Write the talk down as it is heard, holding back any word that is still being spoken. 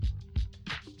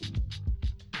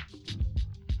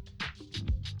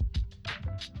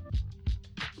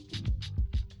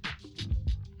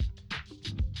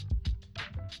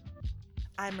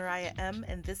I'm Mariah M.,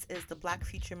 and this is the Black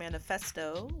Future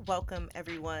Manifesto. Welcome,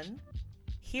 everyone.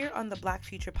 Here on the Black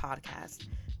Future podcast,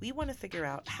 we want to figure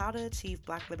out how to achieve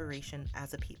Black liberation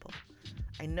as a people.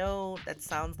 I know that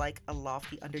sounds like a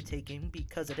lofty undertaking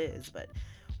because it is, but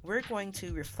we're going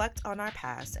to reflect on our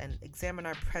past and examine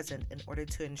our present in order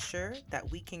to ensure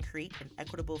that we can create an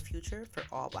equitable future for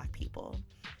all Black people.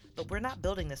 But we're not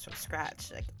building this from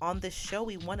scratch. On this show,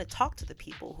 we want to talk to the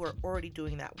people who are already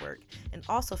doing that work and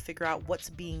also figure out what's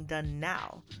being done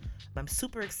now. I'm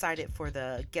super excited for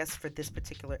the guest for this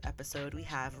particular episode. We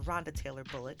have Rhonda Taylor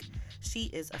Bullock. She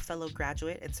is a fellow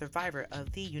graduate and survivor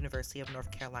of the University of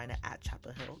North Carolina at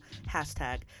Chapel Hill.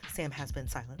 Hashtag Sam has been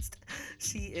silenced.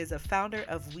 She is a founder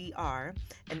of We Are,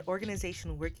 an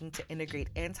organization working to integrate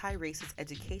anti-racist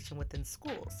education within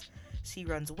schools. She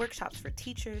runs workshops for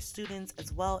teachers, students,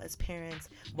 as well as parents.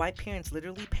 White parents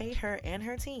literally pay her and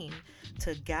her team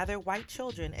to gather white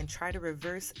children and try to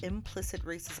reverse implicit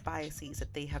racist biases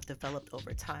that they have developed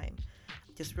over time.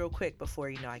 Just real quick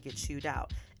before, I get chewed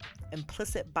out.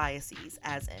 Implicit biases,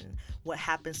 as in what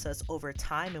happens to us over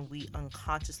time and we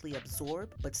unconsciously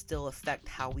absorb, but still affect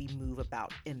how we move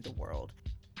about in the world.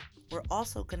 We're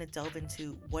also going to delve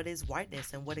into what is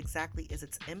whiteness and what exactly is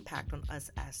its impact on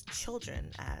us as children,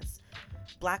 as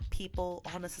Black people,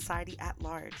 on a society at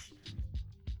large.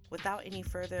 Without any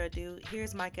further ado,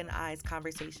 here's Mike and I's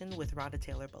conversation with Rhonda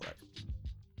Taylor Bullock.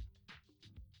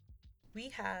 We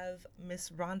have Miss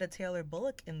Rhonda Taylor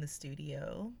Bullock in the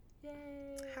studio.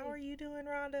 Yay! How are you doing,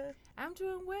 Rhonda? I'm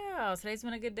doing well. Today's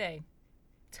been a good day.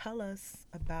 Tell us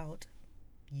about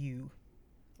you.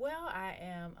 Well, I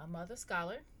am a mother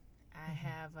scholar. I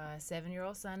have a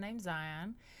 7-year-old son named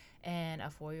Zion and a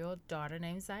 4-year-old daughter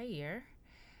named Zaire.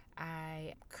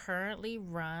 I currently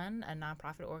run a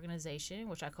nonprofit organization,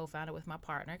 which I co-founded with my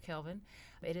partner, Kelvin.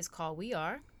 It is called We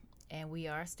Are, and We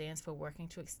Are stands for Working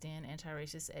to Extend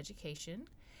Anti-Racist Education.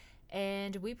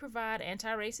 And we provide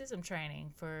anti-racism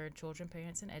training for children,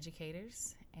 parents, and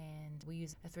educators. And we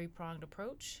use a 3-pronged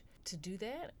approach to do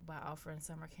that by offering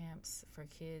summer camps for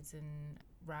kids in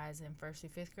Rise in 1st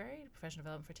through 5th grade, professional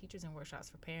development for teachers, and workshops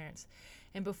for parents.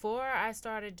 And before I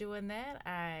started doing that,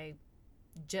 I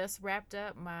just wrapped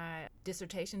up my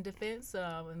dissertation defense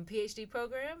and PhD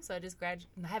program. So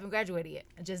I haven't graduated yet.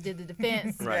 I just did the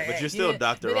defense. Right, but you're still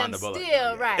Dr. But Rhonda I'm Bullock.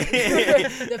 still, right.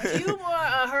 The few more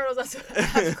hurdles I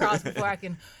have to cross before I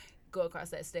can go across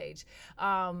that stage.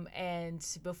 And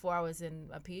before I was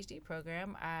in a PhD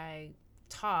program, I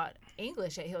taught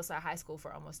English at Hillside High School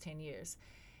for almost 10 years.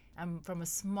 I'm from a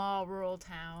small rural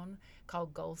town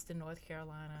called Goldston, North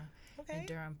Carolina. Okay. And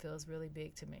Durham feels really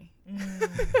big to me.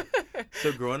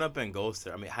 So growing up in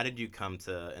Goldston, how did you come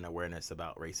to an awareness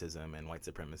about racism and white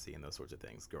supremacy and those sorts of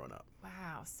things growing up?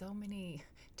 Wow, so many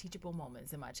teachable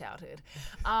moments in my childhood.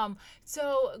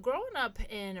 So growing up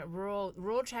in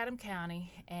rural Chatham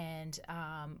County, and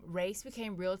race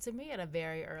became real to me at a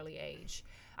very early age.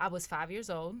 I was 5 years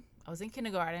old. I was in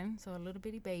kindergarten, so a little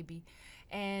bitty baby.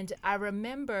 And I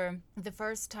remember the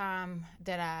first time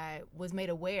that I was made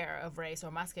aware of race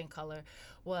or my skin color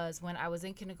was when I was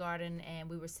in kindergarten and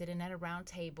we were sitting at a round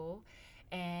table,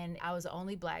 and I was the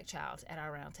only Black child at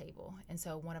our round table. And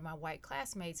so one of my white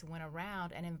classmates went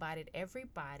around and invited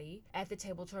everybody at the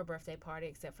table to her birthday party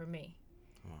except for me.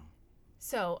 Wow.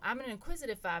 So I'm an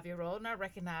inquisitive 5-year-old, and I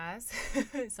recognize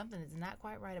something is not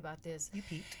quite right about this. You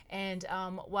peeped. And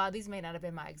while these may not have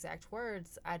been my exact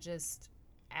words, I just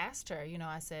asked her,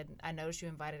 I said, I noticed you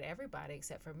invited everybody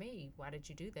except for me. Why did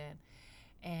you do that?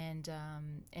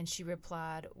 And she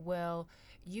replied, well,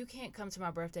 you can't come to my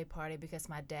birthday party because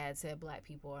my dad said Black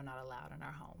people are not allowed in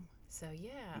our home. So,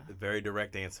 yeah. Very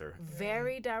direct answer.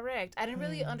 Very direct. I didn't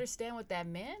really understand what that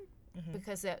meant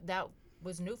because that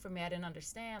was new for me. I didn't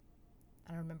understand.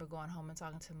 I remember going home and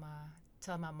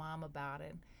telling my mom about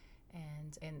it.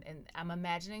 And I'm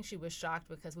imagining she was shocked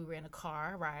because we were in a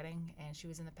car riding, and she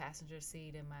was in the passenger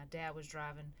seat, and my dad was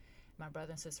driving, my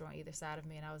brother and sister on either side of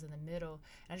me, and I was in the middle.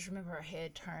 And I just remember her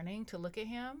head turning to look at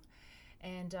him,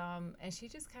 and she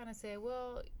just kind of said,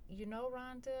 well,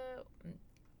 Rhonda,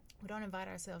 we don't invite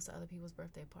ourselves to other people's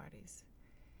birthday parties.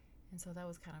 And so that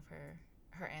was kind of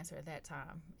her answer at that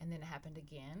time. And then it happened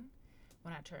again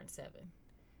when I turned 7.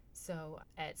 So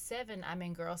at 7, I'm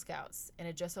in Girl Scouts, and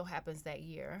it just so happens that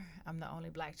year I'm the only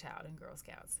Black child in Girl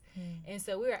Scouts. And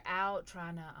so we were out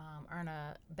trying to earn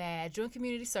a badge, doing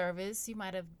community service. You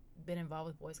might have been involved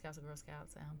with Boy Scouts or Girl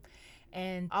Scouts.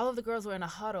 And all of the girls were in a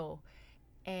huddle,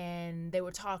 and they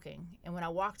were talking. And when I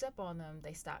walked up on them,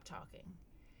 they stopped talking.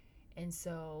 And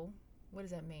so what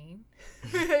does that mean?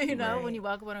 Right. When you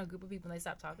walk up on a group of people and they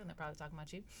stop talking, they're probably talking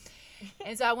about you.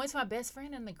 And so I went to my best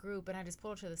friend in the group, and I just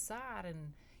pulled her to the side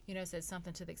and, said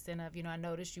something to the extent of, I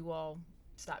noticed you all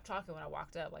stopped talking when I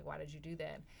walked up. Like, why did you do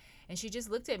that? And she just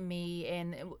looked at me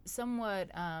and somewhat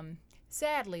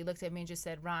sadly looked at me and just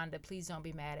said, Rhonda, please don't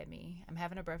be mad at me. I'm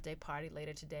having a birthday party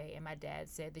later today, and my dad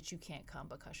said that you can't come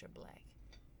because you're Black.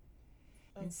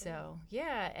 Okay. And so,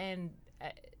 yeah, and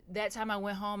that time I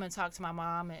went home and talked to my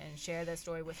mom and shared that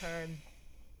story with her.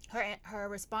 And her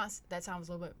response that time was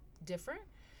a little bit different.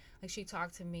 Like, she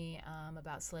talked to me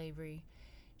about slavery.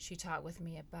 She talked with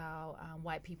me about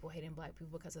white people hating Black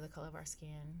people because of the color of our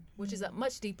skin, which is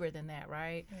much deeper than that,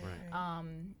 right? Right.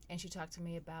 And she talked to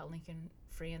me about Lincoln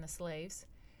freeing the slaves.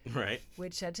 Right.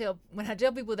 Which when I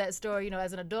tell people that story,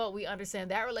 as an adult, we understand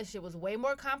that relationship was way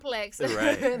more complex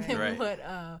right. than right. what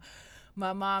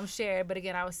my mom shared. But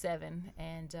again, I was 7,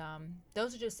 and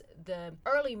those are just the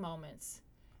early moments,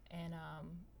 and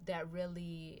that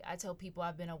really, I tell people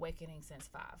I've been awakening since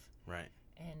 5. Right.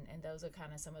 And those are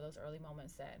kind of some of those early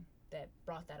moments that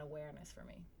brought that awareness for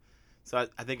me. So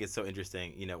I think it's so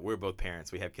interesting. We're both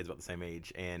parents. We have kids about the same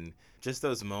age. And just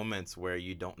those moments where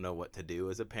you don't know what to do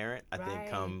as a parent, I think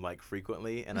come like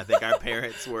frequently. And I think our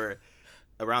parents were,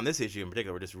 around this issue in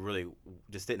particular,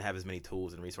 just didn't have as many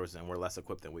tools and resources, and we're less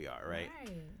equipped than we are, right?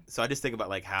 So I just think about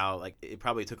like how like it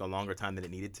probably took a longer time than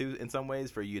it needed to in some ways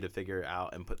for you to figure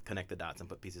out and connect the dots and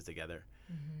put pieces together.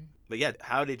 Mm-hmm. But yeah,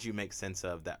 how did you make sense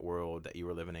of that world that you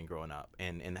were living in growing up?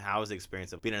 And how was the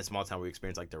experience of being in a small town where you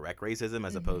experienced like direct racism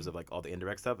as opposed to like all the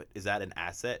indirect stuff? Is that an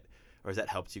asset, or has that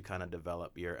helped you kind of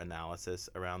develop your analysis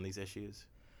around these issues?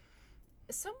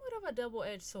 Somewhat of a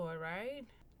double-edged sword, right?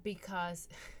 Because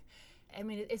I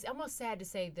mean, it's almost sad to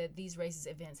say that these racist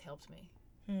events helped me,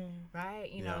 right?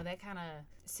 You know, that kind of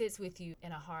sits with you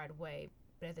in a hard way,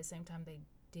 but at the same time, they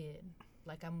did.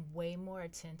 Like, I'm way more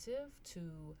attentive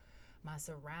to my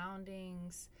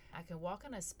surroundings. I can walk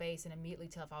in a space and immediately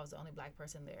tell if I was the only Black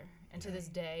person there. And to this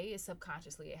day,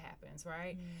 subconsciously it happens,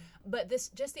 right? But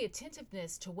just the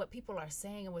attentiveness to what people are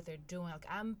saying and what they're doing, like,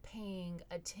 I'm paying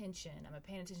attention. I'm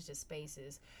paying attention to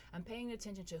spaces. I'm paying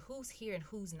attention to who's here and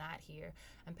who's not here.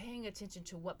 I'm paying attention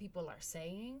to what people are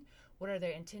saying. What are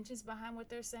their intentions behind what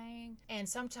they're saying? And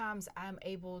sometimes I'm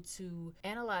able to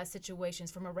analyze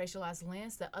situations from a racialized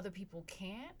lens that other people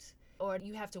can't. Or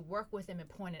you have to work with them and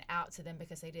point it out to them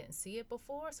because they didn't see it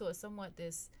before. So it's somewhat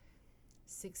this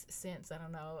sixth sense,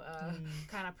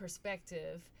 kind of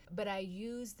perspective. But I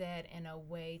use that in a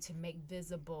way to make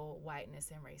visible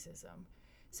whiteness and racism.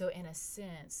 So in a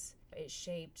sense, it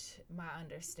shaped my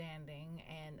understanding.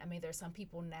 And I mean, there's some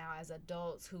people now as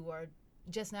adults who are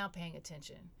just now paying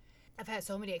attention. I've had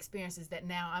so many experiences that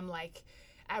now I'm like,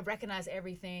 I recognize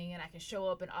everything and I can show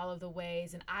up in all of the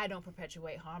ways, and I don't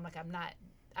perpetuate harm. Like,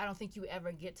 I don't think you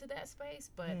ever get to that space,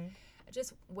 but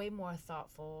just way more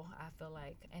thoughtful, I feel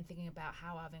like, and thinking about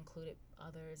how I've included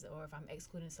others, or if I'm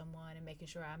excluding someone, and making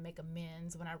sure I make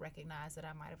amends when I recognize that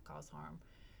I might have caused harm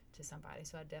to somebody.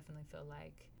 So I definitely feel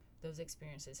like those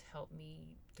experiences helped me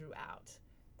throughout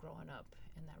growing up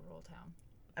in that rural town.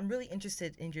 I'm really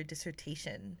interested in your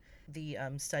dissertation, the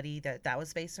study that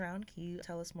was based around. Can you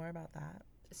tell us more about that?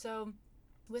 So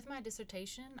with my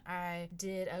dissertation, I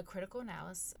did a critical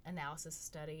analysis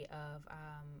study of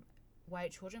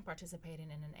white children participating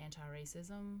in an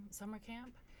anti-racism summer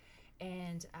camp.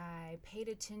 And I paid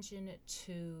attention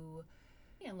to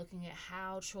looking at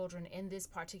how children in this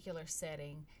particular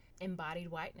setting embodied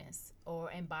whiteness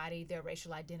or embodied their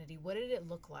racial identity. What did it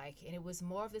look like? And it was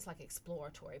more of this like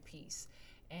exploratory piece,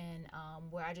 and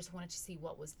where I just wanted to see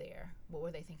what was there. What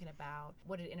were they thinking about?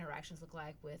 What did interactions look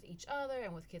like with each other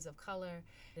and with kids of color?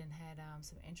 And had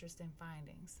some interesting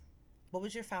findings. What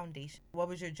was your foundation? What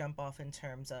was your jump off in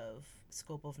terms of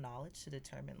scope of knowledge to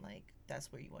determine like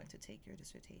that's where you wanted to take your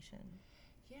dissertation?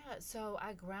 Yeah, so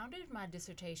I grounded my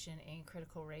dissertation in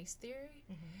critical race theory.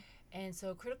 And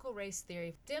so critical race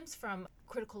theory stems from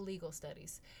critical legal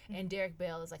studies. And Derek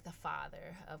Bell is like the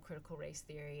father of critical race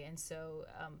theory. And so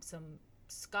some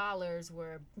scholars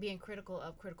were being critical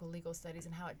of critical legal studies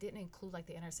and how it didn't include like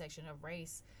the intersection of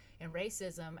race and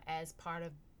racism as part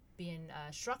of being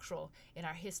structural in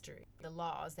our history. The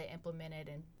laws that implemented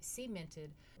and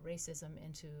cemented racism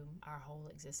into our whole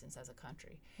existence as a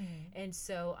country. And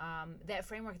so that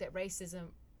framework that racism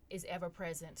is ever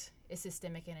present, is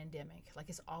systemic and endemic, like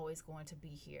it's always going to be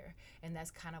here. And that's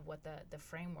kind of what the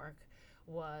framework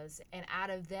was. And out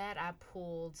of that, I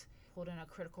pulled in a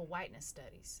critical whiteness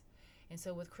studies. And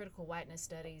so with critical whiteness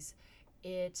studies,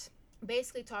 it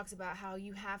basically talks about how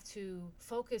you have to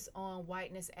focus on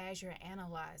whiteness as you're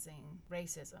analyzing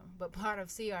racism. But part of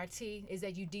CRT is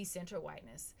that you decenter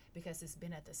whiteness because it's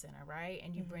been at the center, right?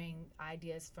 And you bring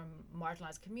ideas from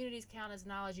marginalized communities, count as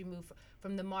knowledge, you move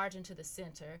from the margin to the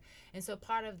center. And so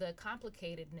part of the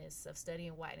complicatedness of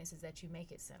studying whiteness is that you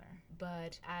make it center.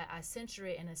 But I center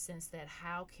it in a sense that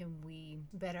how can we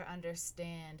better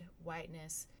understand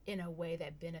whiteness in a way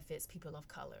that benefits people of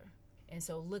color? And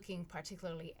so looking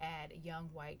particularly at young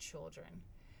white children,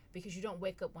 because you don't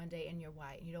wake up one day and you're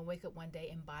white. You don't wake up one day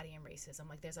embodying racism.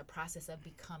 Like, there's a process of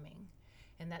becoming.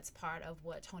 And that's part of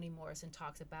what Toni Morrison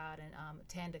talks about, and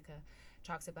Tandika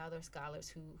talks about, those scholars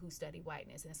who study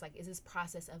whiteness. And it's like, is this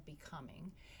process of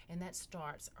becoming? And that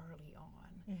starts early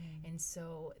on. And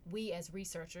so we as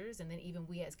researchers, and then even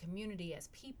we as community, as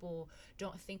people,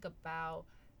 don't think about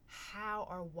how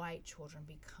are white children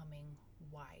becoming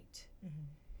white?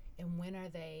 And when are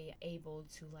they able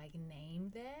to like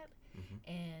name that?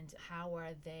 And how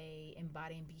are they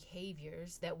embodying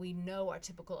behaviors that we know are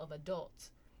typical of adults?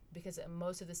 Because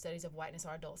most of the studies of whiteness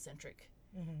are adult-centric,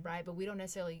 right? But we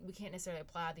can't necessarily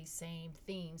apply these same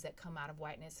themes that come out of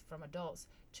whiteness from adults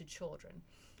to children.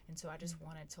 And so I just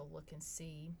wanted to look and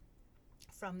see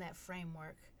from that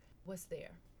framework what's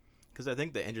there. Because I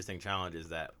think the interesting challenge is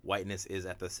that whiteness is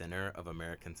at the center of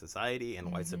American society, and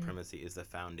white supremacy is the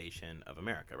foundation of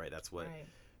America, right? That's what,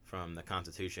 from the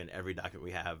Constitution, every document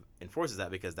we have enforces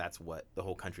that, because that's what the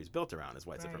whole country is built around, is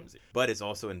white supremacy. But it's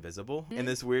also invisible in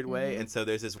this weird way. And so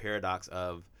there's this paradox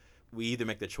of, we either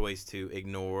make the choice to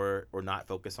ignore or not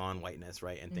focus on whiteness,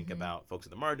 right? And think about folks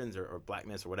at the margins or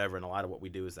blackness or whatever. And a lot of what we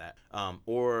do is that.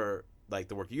 Or like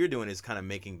the work you're doing is kind of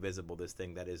making visible this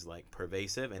thing that is like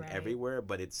pervasive and everywhere,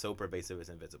 but it's so pervasive it's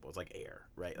invisible. It's like air,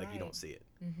 right? Like you don't see it.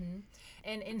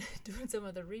 And in doing some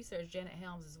of the research, Janet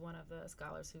Helms is one of the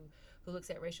scholars who looks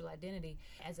at racial identity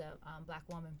as a black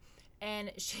woman.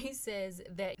 And she says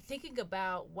that thinking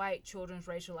about white children's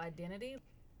racial identity,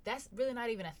 that's really not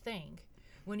even a thing.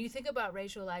 When you think about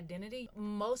racial identity,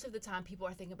 most of the time people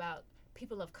are thinking about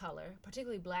people of color,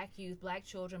 particularly black youth, black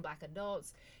children, black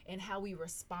adults, and how we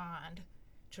respond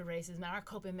to racism and our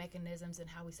coping mechanisms and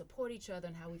how we support each other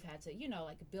and how we've had to,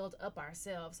 like build up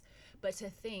ourselves. But to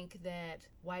think that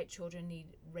white children need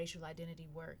racial identity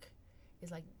work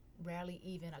is like rarely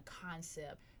even a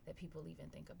concept that people even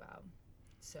think about.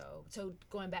 So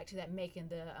going back to that, making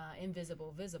the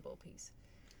invisible visible piece.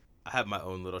 I have my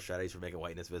own little strategies for making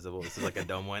whiteness visible. This is like a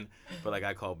dumb one, but like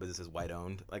I call businesses white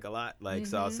owned like a lot. Like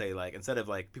so I'll say like, instead of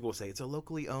like, people say it's a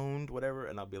locally owned whatever,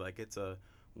 and I'll be like, it's a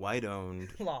white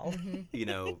owned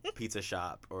pizza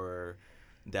shop or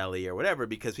deli or whatever,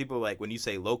 because people, like, when you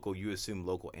say local, you assume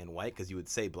local and white, because you would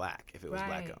say black if it was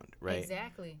black owned, right?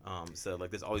 Exactly. So like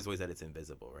there's always ways that it's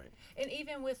invisible, right? And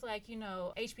even with like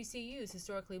HBCUs,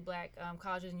 historically black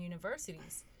colleges and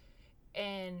universities.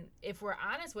 And if we're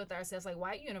honest with ourselves, like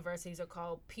white universities are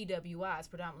called PWIs,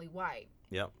 predominantly white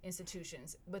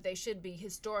institutions, but they should be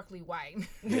historically white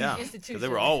institutions. Because they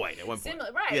were all white at one point.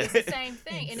 It's the same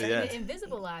thing. And it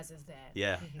invisibilizes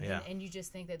that. And you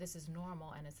just think that this is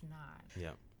normal, and it's not.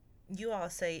 Yeah. You all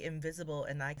say invisible,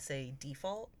 and I say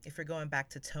default. If you're going back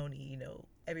to Toni,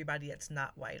 everybody that's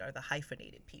not white are the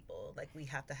hyphenated people. Like, we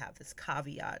have to have this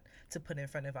caveat to put in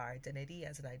front of our identity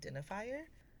as an identifier.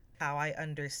 How I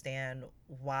understand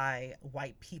why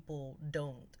white people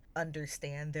don't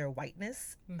understand their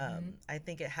whiteness. I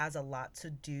think it has a lot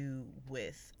to do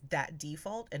with that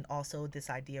default, and also this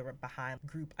idea behind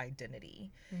group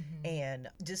identity, and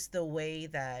just the way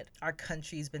that our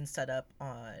country's been set up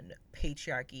on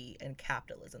patriarchy and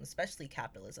capitalism, especially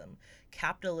capitalism.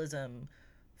 Capitalism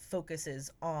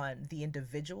focuses on the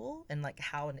individual and like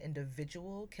how an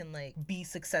individual can like be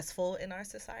successful in our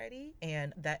society,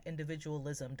 and that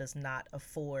individualism does not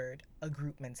afford a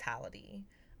group mentality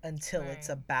until it's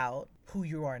about who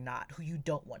you are not, who you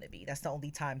don't want to be. That's the only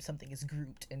time something is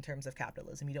grouped in terms of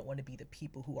capitalism. You don't want to be the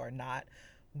people who are not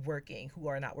working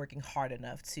hard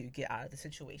enough to get out of the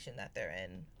situation that they're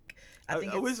in. I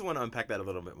always want to unpack that a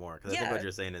little bit more, because I think what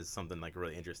you're saying is something like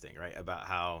really interesting, right? About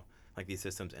how like these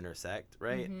systems intersect,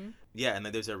 right? Yeah, and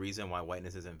then there's a reason why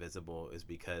whiteness is invisible, is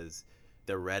because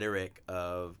the rhetoric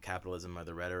of capitalism, or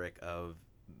the rhetoric of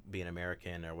being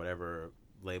American, or whatever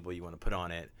label you want to put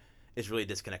on it, is really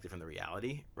disconnected from the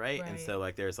reality, right? And so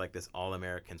like there's like this all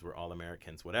Americans, we're all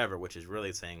Americans, whatever, which is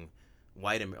really saying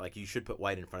white, like you should put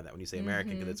white in front of that when you say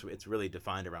American, because it's really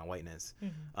defined around whiteness.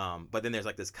 But then there's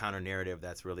like this counter narrative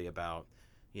that's really about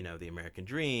the American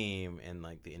dream and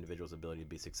like the individual's ability to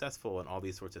be successful and all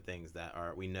these sorts of things that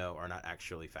we know are not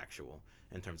actually factual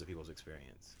in terms of people's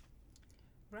experience.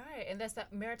 Right, and that's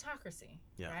that meritocracy,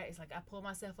 right? It's like I pull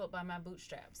myself up by my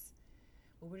bootstraps.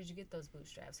 well, where did you get those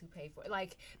bootstraps? Who paid for it?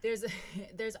 Like, there's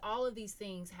there's all of these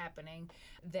things happening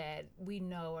that we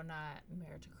know are not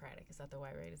meritocratic. Is that the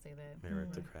right way to say that?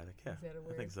 Meritocratic, yeah. Is that a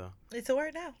word? I think so. It's a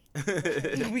word now.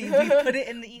 we put it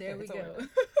in the ether. There we It's a go. word.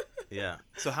 Yeah.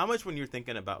 So how much, when you're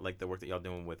thinking about like the work that y'all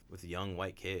doing with young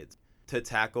white kids to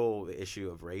tackle the issue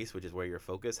of race, which is where you're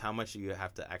focused, how much do you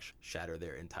have to actually shatter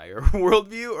their entire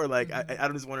worldview? Or like,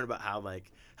 I'm just wondering about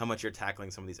how much you're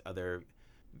tackling some of these other,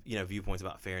 viewpoints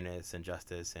about fairness and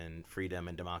justice and freedom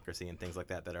and democracy and things like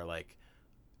that are like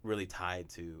really tied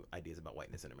to ideas about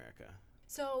whiteness in America.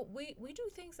 So we do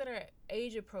things that are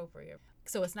age appropriate.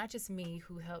 So it's not just me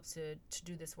who helps to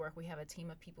do this work. We have a team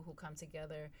of people who come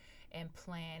together and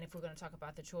plan, if we're going to talk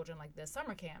about the children, like the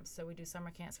summer camps. So we do summer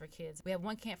camps for kids. We have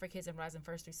one camp for kids in Rising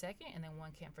 1st through 2nd, and then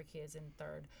one camp for kids in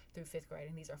 3rd through 5th grade.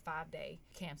 And these are 5-day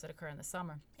camps that occur in the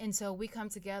summer. And so we come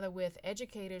together with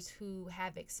educators who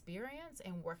have experience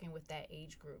in working with that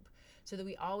age group, so that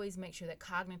we always make sure that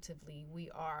cognitively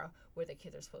we are where the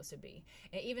kids are supposed to be.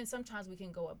 And even sometimes we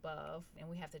can go above, and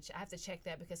we have to I have to check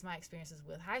that because my experience is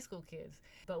with high school kids.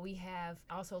 But we have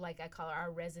also, like I call her,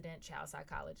 our resident child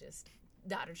psychologist,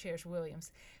 Dr. Cherish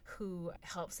Williams, who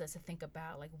helps us to think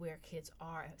about like where kids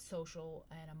are at social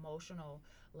and emotional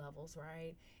levels,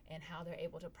 right? And how they're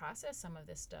able to process some of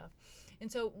this stuff.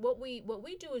 And so what we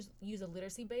do is use a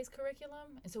literacy-based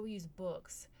curriculum. And so we use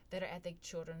books that are at the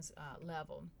children's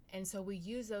level. And so we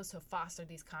use those to foster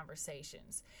these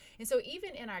conversations. And so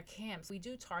even in our camps, we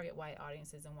do target white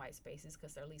audiences and white spaces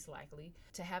because they're least likely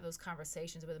to have those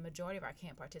conversations, but the majority of our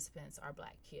camp participants are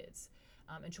Black kids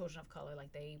and children of color,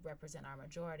 like they represent our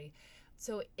majority.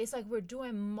 So it's like we're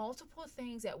doing multiple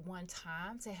things at one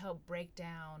time to help break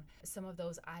down some of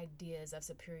those ideas of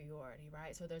superiority,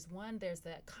 right? So there's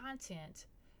the content,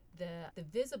 the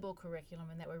visible curriculum,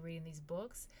 and that we're reading these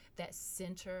books that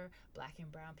center Black and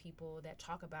brown people, that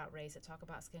talk about race, that talk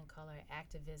about skin color,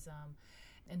 activism,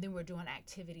 and then we're doing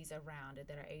activities around it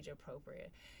that are age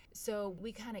appropriate. So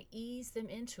we kind of ease them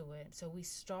into it. So we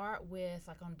start with,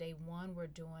 like on day one, we're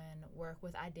doing work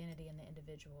with identity in the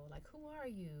individual. Like, who are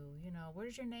you? Where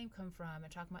does your name come from?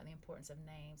 And talking about the importance of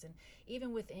names. And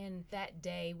even within that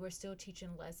day, we're still teaching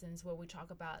lessons where we talk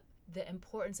about the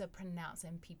importance of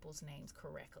pronouncing people's names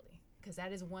correctly. Because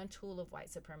that is one tool of white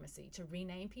supremacy, to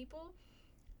rename people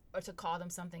or to call them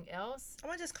something else. I'm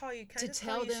going to just call you, to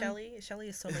tell them, Shelly? Shelly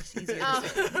is so much easier to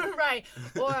say. Right.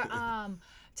 Or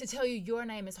to tell you your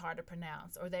name is hard to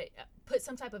pronounce, or that put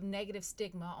some type of negative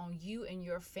stigma on you and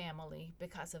your family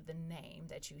because of the name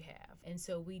that you have. And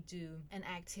so we do an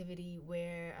activity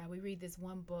where we read this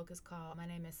one book. It's called My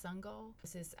Name is Sungo.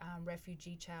 This is a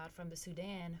refugee child from the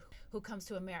Sudan who comes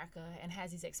to America and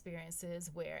has these experiences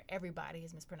where everybody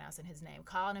is mispronouncing his name,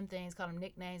 calling him things, calling him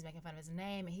nicknames, making fun of his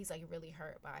name, and he's like really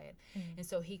hurt by it. Mm-hmm. And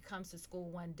so he comes to school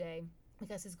one day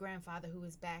because his grandfather, who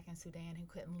is back in Sudan, who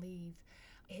couldn't leave,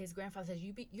 his grandfather says,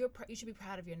 you should be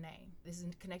proud of your name. This is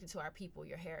connected to our people,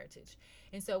 your heritage.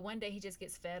 And so one day he just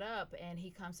gets fed up and he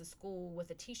comes to school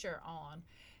with a t-shirt on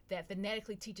that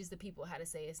phonetically teaches the people how to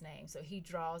say his name. So he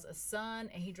draws a sun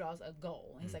and he draws a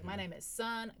goal. And he's like, my name is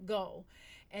Sun Go.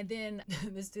 And then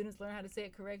the students learn how to say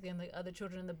it correctly, and the other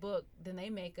children in the book, then they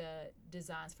make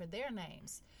designs for their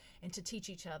names and to teach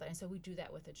each other. And so we do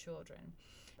that with the children.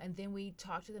 And then we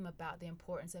talk to them about the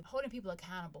importance of holding people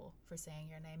accountable for saying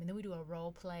your name. And then we do a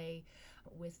role play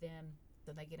with them,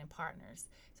 so they get in partners.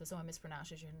 So someone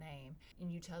mispronounces your name,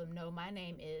 and you tell them, no, my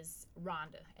name is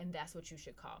Rhonda, and that's what you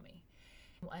should call me.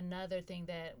 Another thing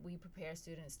that we prepare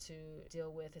students to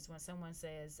deal with is when someone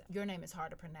says, your name is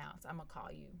hard to pronounce, I'm going to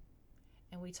call you.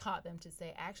 And we taught them to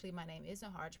say, actually, my name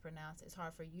isn't hard to pronounce. It's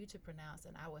hard for you to pronounce,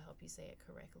 and I will help you say it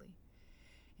correctly.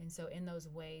 And so in those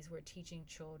ways, we're teaching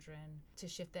children to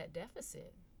shift that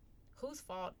deficit. Whose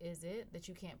fault is it that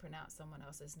you can't pronounce someone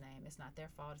else's name? It's not their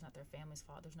fault. It's not their family's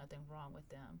fault. There's nothing wrong with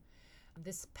them.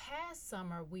 This past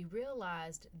summer, we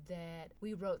realized that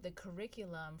we wrote the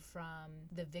curriculum from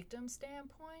the victim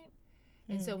standpoint.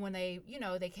 And so when they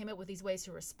came up with these ways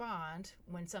to respond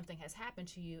when something has happened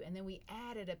to you, and then we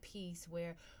added a piece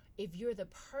where if you're the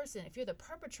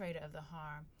perpetrator of the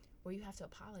harm, where you have to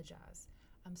apologize.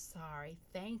 I'm sorry.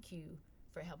 Thank you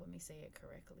for helping me say it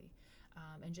correctly.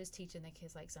 And just teaching the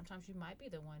kids, like, sometimes you might be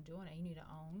the one doing it. You need to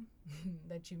own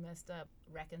that you messed up,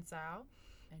 reconcile,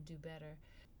 and do better.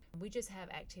 We just have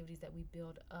activities that we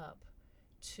build up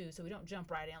to, so we don't jump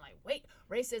right in like, wait,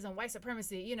 racism, white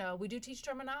supremacy. We do teach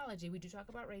terminology. We do talk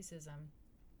about racism.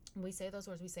 We say those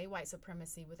words. We say white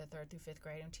supremacy with the 3rd through 5th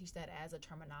grade and teach that as a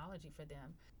terminology for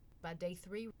them. By day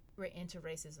 3, we're into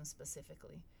racism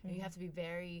specifically. Mm-hmm. And you have to be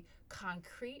very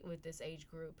concrete with this age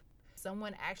group.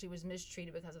 Someone actually was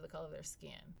mistreated because of the color of their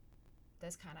skin.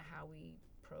 That's kind of how we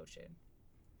approach it.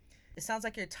 It sounds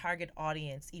like your target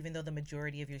audience, even though the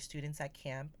majority of your students at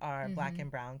camp are Black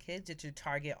and brown kids, that your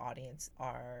target audience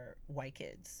are white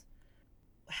kids.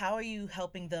 How are you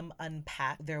helping them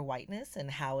unpack their whiteness and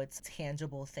how it's a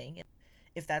tangible thing,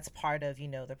 if that's part of,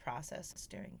 the process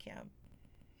during camp?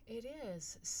 It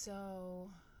is. So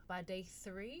by day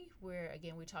 3, where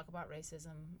again we talk about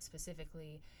racism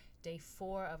specifically, day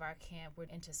 4 of our camp, we're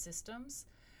into systems.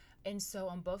 And so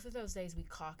on both of those days we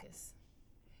caucus.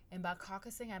 And by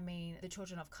caucusing, I mean the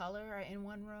children of color are in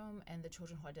one room and the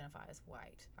children who identify as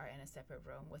white are in a separate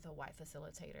room with a white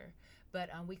facilitator. But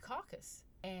we caucus,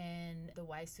 and the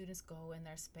white students go in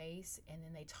their space, and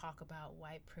then they talk about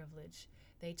white privilege.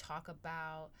 They talk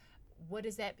about what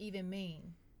does that even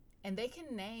mean? And they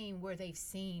can name where they've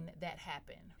seen that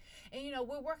happen. And,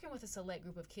 we're working with a select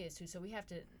group of kids too, so we have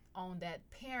to own that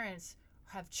parents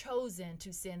have chosen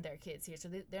to send their kids here. So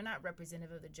they're not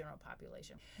representative of the general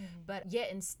population. But yet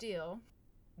and still,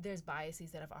 there's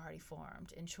biases that have already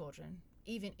formed in children,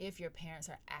 even if your parents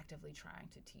are actively trying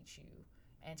to teach you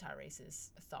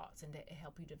anti-racist thoughts and to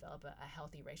help you develop a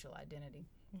healthy racial identity.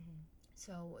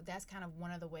 So that's kind of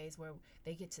one of the ways where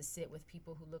they get to sit with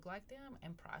people who look like them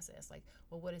and process, like,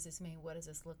 well, what does this mean? What does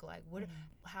this look like?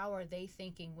 How are they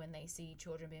thinking when they see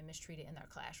children being mistreated in their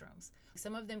classrooms?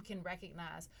 Some of them can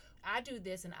recognize, I do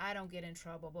this and I don't get in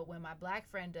trouble, but when my Black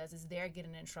friend does this, they're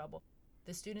getting in trouble.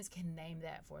 The students can name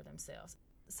that for themselves.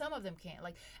 Some of them can't.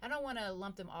 Like, I don't want to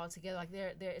lump them all together. Like,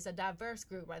 there is a diverse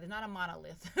group, right? They're not a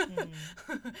monolith,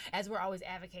 as we're always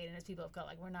advocating as people of color.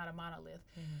 Like, we're not a monolith.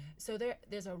 So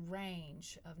there's a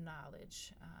range of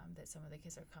knowledge that some of the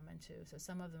kids are coming to. So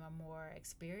some of them are more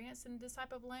experienced in this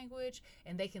type of language,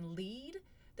 and they can lead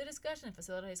the discussion, and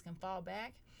facilitators can fall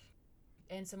back.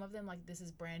 And some of them, like, this is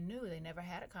brand new. They never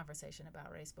had a conversation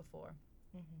about race before.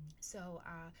 So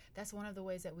that's one of the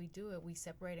ways that we do it. We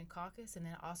separate in caucus, and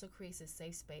then it also creates a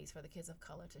safe space for the kids of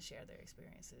color to share their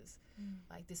experiences.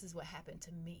 Like, this is what happened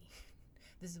to me.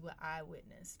 This is what I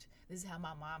witnessed. This is how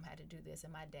my mom had to do this,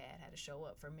 and my dad had to show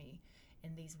up for me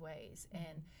in these ways.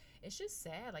 And it's just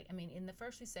sad. Like, I mean, in the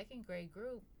first through second grade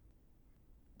group,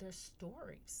 there's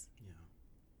stories. Yeah.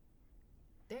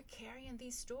 They're carrying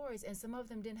these stories, and some of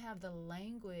them didn't have the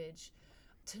language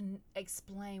to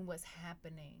explain what's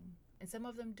happening. And some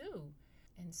of them do.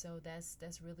 And so that's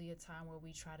really a time where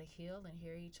we try to heal and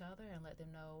hear each other and let them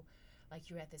know, like,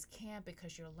 you're at this camp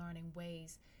because you're learning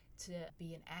ways to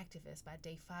be an activist. By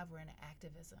day 5, we're in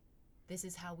activism. This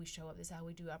is how we show up. This is how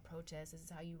we do our protests. This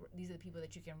is how these are the people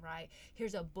that you can write.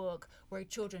 Here's a book where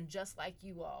children just like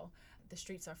you all, the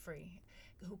streets are free,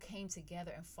 who came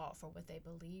together and fought for what they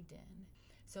believed in.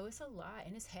 So it's a lot,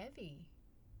 and it's heavy.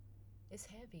 It's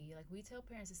heavy. Like, we tell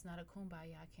parents it's not a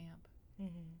kumbaya camp.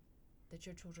 That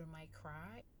your children might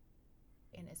cry,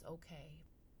 and it's okay.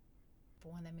 For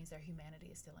one, that means their humanity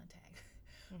is still intact.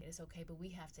 It's okay, but we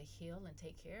have to heal and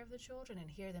take care of the children and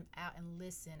hear them out and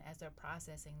listen as they're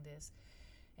processing this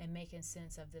and making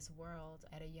sense of this world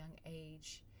at a young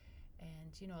age.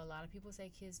 And, a lot of people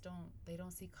say kids don't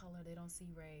see color, they don't see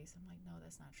race. I'm like, no,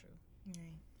 that's not true.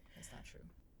 Right. That's not true.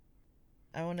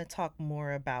 I want to talk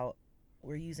more about,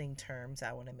 we're using terms.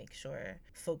 I want to make sure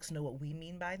folks know what we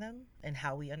mean by them and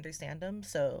how we understand them.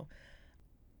 So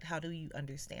how do you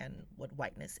understand what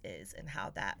whiteness is and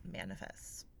how that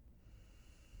manifests?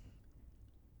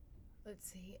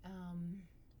 Let's see.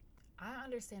 I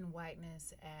understand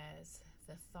whiteness as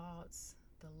the thoughts,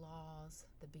 the laws,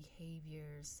 the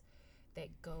behaviors that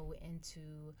go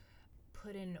into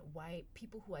putting white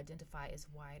people who identify as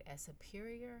white as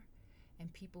superior,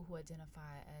 and people who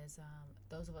identify as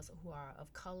those of us who are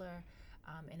of color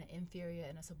in an inferior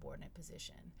and a subordinate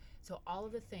position. So all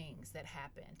of the things that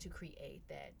happen to create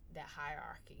that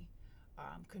hierarchy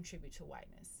contribute to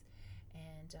whiteness.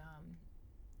 And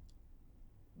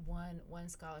one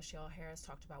scholar, Cheryl Harris,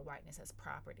 talked about whiteness as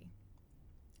property.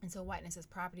 And so whiteness as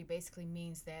property basically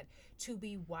means that to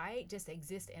be white, just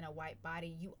exist in a white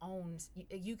body,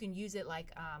 you can use it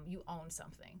like you own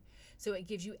something. So it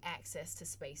gives you access to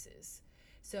spaces.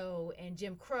 So in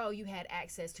Jim Crow, you had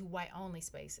access to white-only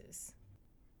spaces.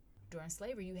 During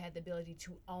slavery, you had the ability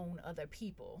to own other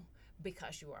people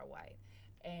because you are white.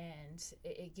 And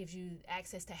it gives you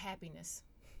access to happiness,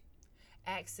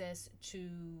 access to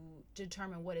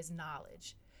determine what is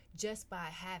knowledge, just by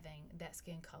having that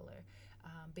skin color,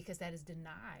 because that is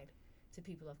denied to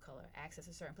people of color, access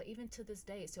to certain places. Even to this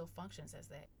day, it still functions as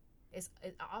that.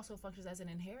 It also functions as an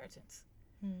inheritance.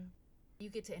 You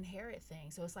get to inherit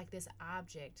things. So it's like this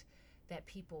object that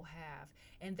people have.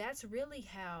 And that's really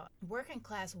how working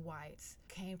class whites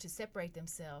came to separate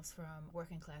themselves from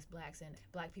working class blacks and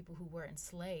black people who were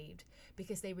enslaved,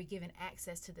 because they were given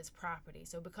access to this property.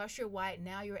 So because you're white,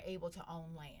 now you're able to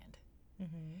own land.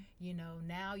 You know,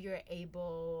 now you're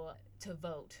able to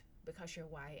vote because you're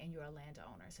white and you're a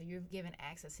landowner. So you're given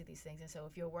access to these things. And so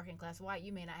if you're a working class white,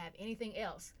 you may not have anything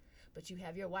else, but you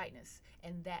have your whiteness,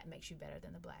 and that makes you better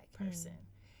than the black person.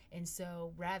 And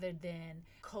so rather than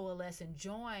coalesce and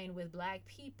join with black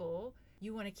people,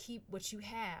 you want to keep what you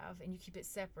have and you keep it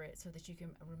separate so that you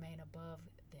can remain above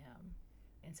them.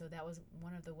 And so that was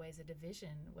one of the ways a division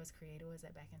was created, was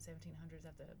that back in 1700s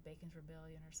after Bacon's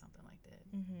Rebellion or something like that.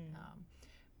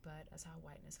 But that's how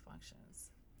whiteness functions.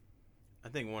 I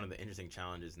think one of the interesting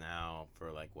challenges now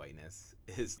for like whiteness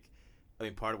is, I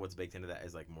mean, part of what's baked into that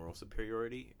is like moral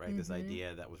superiority, right? This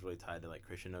idea that was really tied to like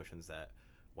Christian notions that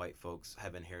white folks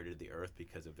have inherited the earth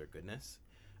because of their goodness.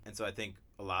 And so I think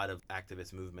a lot of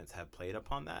activist movements have played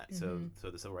upon that. So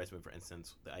the Civil Rights Movement, for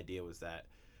instance, the idea was that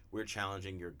we're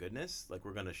challenging your goodness. Like,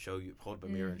 we're going to show you, hold up a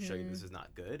mirror and show you this is not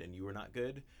good and you are not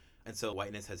good. And so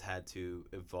whiteness has had to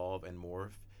evolve and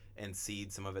morph and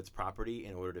cede some of its property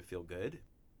in order to feel good.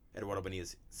 Eduardo Bonilla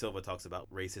Silva talks about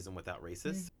racism without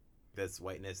racists. That's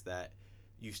whiteness that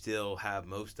you still have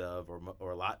most of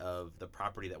or a lot of the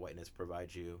property that whiteness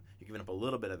provides you. You're giving up a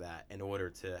little bit of that in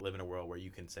order to live in a world where you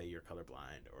can say you're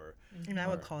colorblind or... And I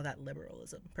would call that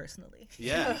liberalism, personally.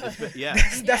 Yeah.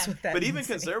 That's what that But even means.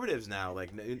 conservatives now,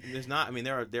 like, there's not... I mean,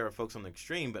 there are folks on the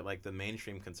extreme, but like the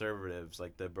mainstream conservatives,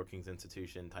 like the Brookings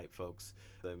Institution type folks,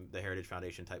 the Heritage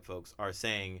Foundation type folks are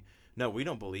saying, no, we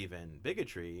don't believe in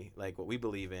bigotry. Like, what we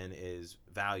believe in is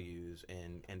values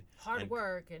and hard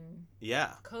work and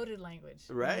coded language.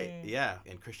 Right. Yeah.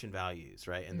 And Christian values,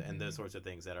 right? And those sorts of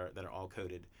things that are all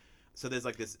coded. So there's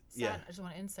like this. I just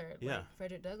want to insert. Like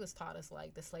Frederick Douglass taught us,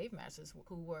 like, the slave masters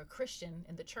who were Christian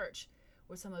in the church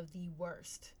were some of the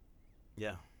worst.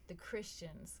 Yeah. The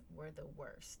Christians were the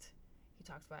worst. He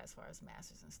talked about as far as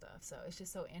masters and stuff. So it's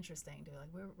just so interesting to be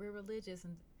like, we're religious,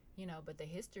 and but the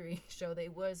history show they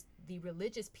was the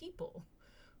religious people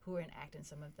who were enacting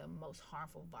some of the most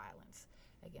harmful violence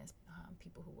against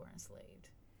people who were enslaved.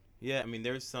 Yeah, I mean,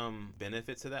 there's some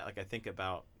benefits to that. Like, I think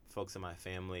about folks in my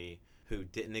family who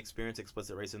didn't experience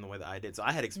explicit racism the way that I did. So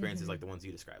I had experiences like the ones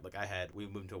you described. Like, we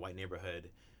moved to a white neighborhood.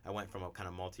 I went from a kind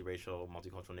of multiracial,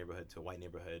 multicultural neighborhood to a white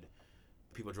neighborhood.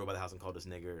 People drove by the house and called us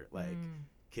nigger. Like,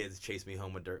 kids chased me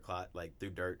home with dirt clot, like, threw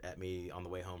dirt at me on the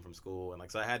way home from school. And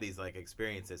like, so I had these like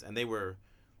experiences, and they were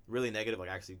really negative. Like,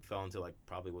 I actually fell into like,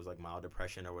 probably was like mild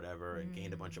depression or whatever, and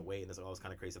gained a bunch of weight, and there's all this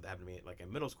kind of crazy stuff that happened to me like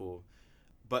in middle school.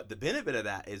 But the benefit of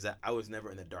that is that I was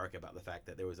never in the dark about the fact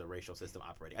that there was a racial system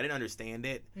operating. I didn't understand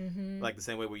it like the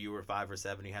same way where you were 5 or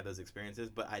 7, you had those experiences,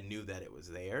 but I knew that it was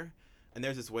there. And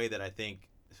there's this way that I think,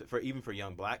 even for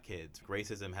young black kids,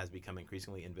 racism has become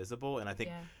increasingly invisible. And I think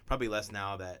probably less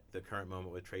now that the current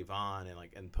moment with Trayvon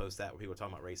and post that, where people are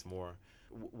talking about race more.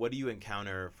 What do you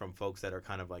encounter from folks that are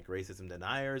kind of like racism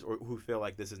deniers, or who feel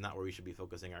like this is not where we should be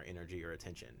focusing our energy or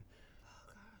attention?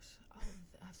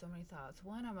 I have so many thoughts.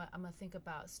 One, I'm gonna think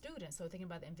about students, so thinking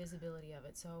about the invisibility of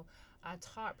it. So I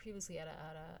taught previously at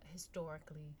a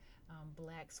historically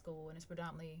black school, and it's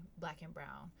predominantly black and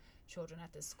brown children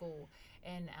at this school.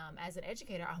 And as an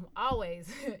educator,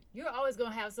 you're always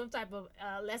gonna have some type of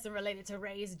lesson related to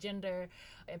race, gender,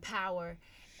 and power.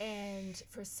 And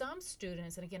for some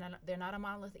students, and again, they're not a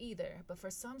monolith either, but for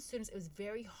some students, it was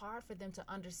very hard for them to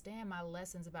understand my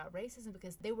lessons about racism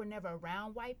because they were never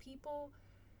around white people.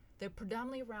 They're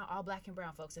predominantly around all black and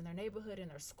brown folks in their neighborhood, in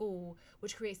their school,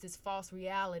 which creates this false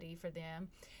reality for them.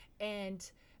 And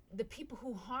the people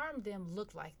who harmed them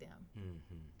looked like them.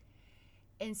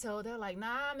 And so they're like,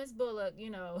 nah, Miss Bullock,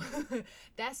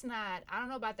 that's not, I don't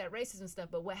know about that racism stuff,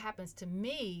 but what happens to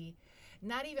me,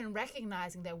 not even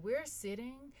recognizing that we're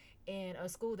sitting in a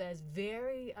school that's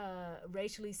very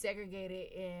racially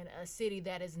segregated in a city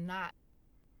that is not.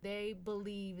 They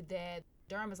believe that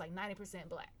Durham is like 90%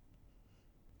 black.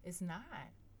 It's not.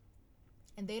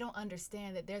 And they don't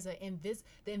understand that there's the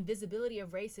invisibility of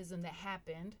racism that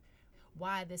happened,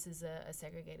 why this is a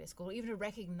segregated school, even to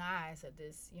recognize that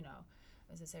this,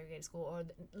 is a segregated school, or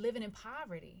living in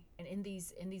poverty and in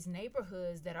these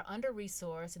neighborhoods that are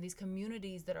under-resourced, and these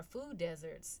communities that are food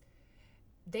deserts.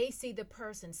 They see the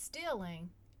person stealing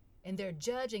and they're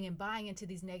judging and buying into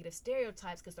these negative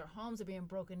stereotypes because their homes are being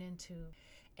broken into,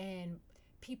 and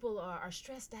people are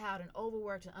stressed out and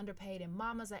overworked and underpaid, and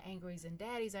mamas are angry and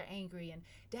daddies are angry and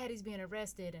daddy's being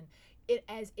arrested, and it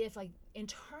as if like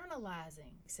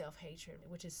internalizing self-hatred,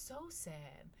 which is so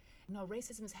sad. No,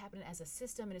 racism is happening as a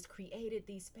system, and it's created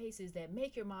these spaces that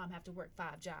make your mom have to work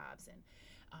 5 jobs. And,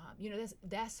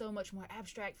 that's so much more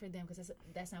abstract for them because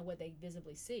that's not what they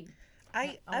visibly see.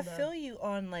 I feel you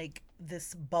on like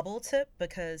this bubble tip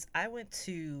because I went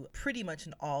to pretty much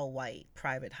an all white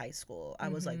private high school. I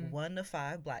was like 1 to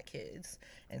 5 black kids,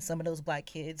 and some of those black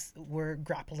kids were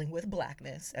grappling with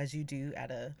blackness as you do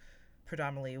at a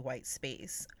predominantly white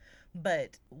space.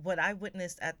 But what I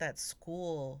witnessed at that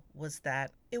school was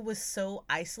that it was so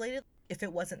isolated. If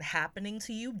it wasn't happening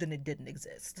to you, then it didn't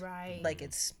exist. Right. Like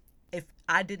if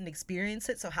I didn't experience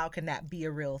it, so how can that be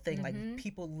a real thing? Like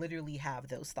people literally have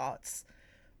those thoughts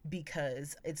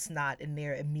because it's not in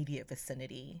their immediate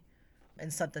vicinity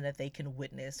and something that they can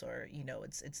witness, or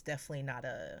it's definitely not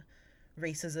a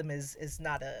racism is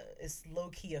not it's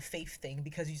low-key a faith thing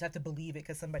because you just have to believe it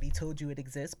because somebody told you it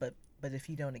exists, but if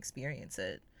you don't experience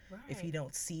it, if you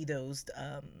don't see those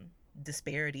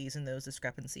disparities and those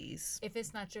discrepancies, if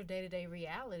it's not your day-to-day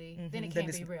reality, then it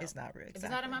can't be real. It's not real. If it's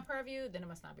not in my purview, then it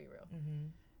must not be real.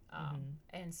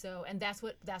 And that's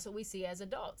what we see as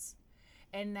adults.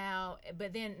 And now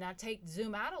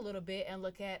zoom out a little bit and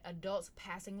look at adults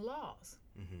passing laws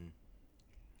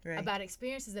about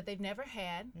experiences that they've never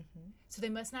had, so they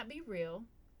must not be real.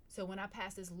 So when I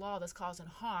pass this law that's causing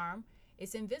harm,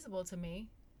 it's invisible to me.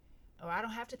 Or I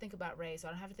don't have to think about race, or I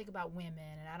don't have to think about women,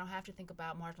 and I don't have to think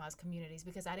about marginalized communities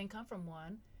because I didn't come from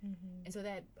one. And so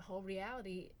that whole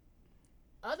reality,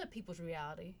 other people's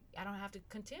reality, I don't have to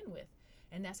contend with.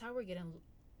 And that's how we're getting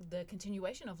the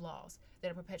continuation of laws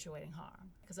that are perpetuating harm.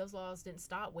 Because those laws didn't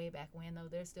stop way back when, though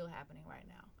they're still happening right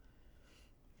now.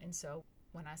 And so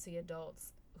when I see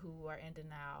adults who are in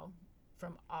denial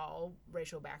from all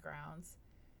racial backgrounds,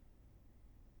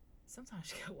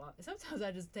 sometimes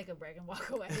I just take a break and walk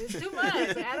away. It's too much.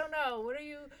 Like, I don't know. What are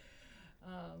you?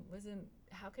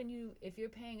 How can you? If you're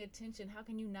paying attention, how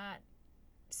can you not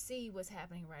see what's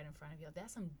happening right in front of you?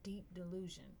 That's some deep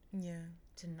delusion. Yeah.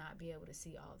 To not be able to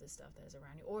see all this stuff that is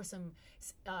around you, or some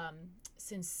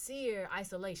sincere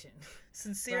isolation.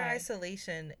 Sincere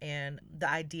isolation, and the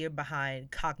idea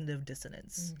behind cognitive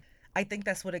dissonance. I think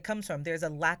that's what it comes from. There's a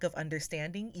lack of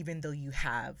understanding, even though you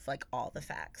have like all the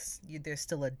facts. There's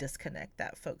still a disconnect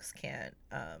that folks can't.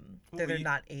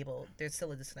 There's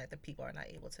still a disconnect that people are not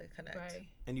able to connect. Right.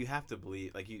 And you have to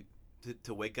believe, like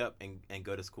to wake up and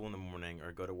go to school in the morning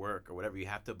or go to work or whatever. You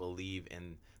have to believe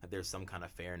in that there's some kind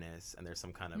of fairness and there's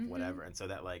some kind of whatever. And so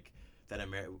that we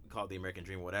call it the American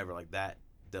dream, whatever. Like that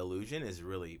delusion is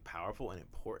really powerful and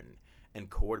important and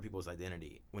core to people's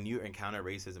identity. When you encounter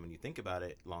racism and you think about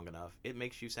it long enough, it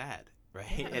makes you sad, right?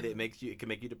 Yeah. And it can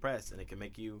make you depressed, and it can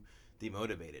make you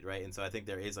demotivated, right? And so I think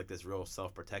there is like this real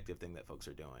self-protective thing that folks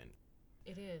are doing.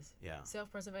 It is. Yeah.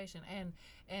 Self-preservation.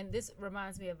 And this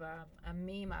reminds me of a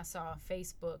meme I saw on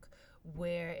Facebook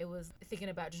where it was thinking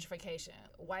about gentrification.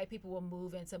 White people will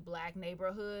move into black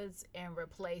neighborhoods and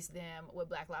replace them with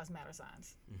Black Lives Matter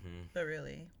signs. But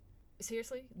really?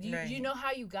 Seriously? You know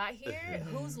how you got here?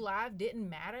 Whose life didn't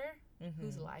matter?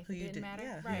 Whose life didn't matter?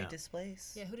 Yeah, right. Who you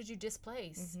displaced. Yeah, who did you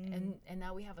displace? And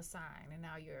now we have a sign, and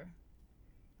now you're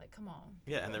like, come on.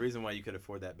 Yeah, and the reason why you could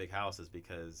afford that big house is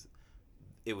because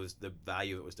the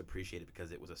value of it was depreciated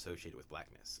because it was associated with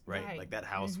blackness, right? Like that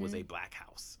house was a black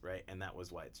house, right? And that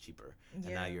was why it's cheaper.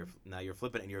 Yeah. And now you're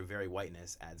flipping it, and your very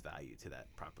whiteness adds value to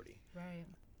that property. Right.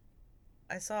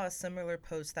 I saw a similar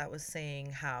post that was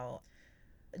saying how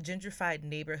gentrified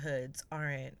neighborhoods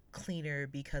aren't cleaner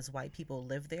because white people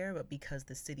live there, but because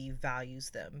the city values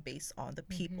them based on the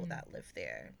people that live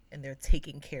there, and they're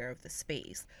taking care of the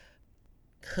space.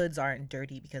 Hoods aren't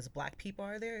dirty because black people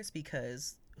are there. It's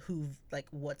because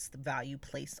what's the value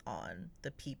placed on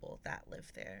the people that live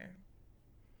there.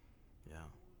 Yeah.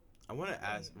 I want to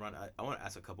ask Ron, I want to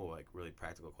ask a couple like really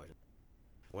practical questions.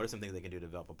 What are some things they can do to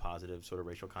develop a positive sort of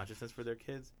racial consciousness for their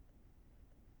kids?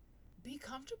 Be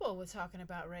comfortable with talking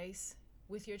about race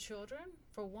with your children,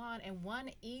 for one. And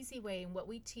one easy way, and what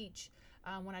we teach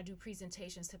when I do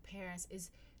presentations to parents,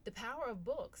 is the power of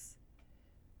books.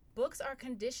 Books are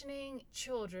conditioning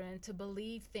children to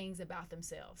believe things about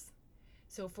themselves.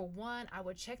 So for one, I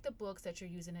would check the books that you're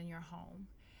using in your home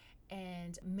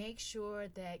and make sure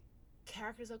that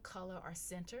characters of color are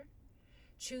centered.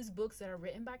 Choose books that are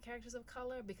written by characters of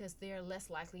color because they're less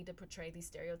likely to portray these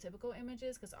stereotypical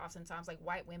images, because oftentimes like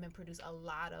white women produce a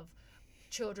lot of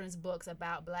children's books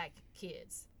about black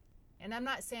kids. And I'm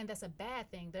not saying that's a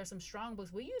bad thing. There's some strong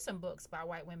books. We use some books by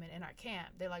white women in our camp.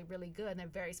 They're like really good and they're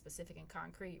very specific and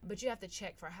concrete. But you have to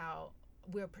check for how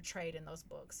we're portrayed in those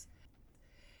books.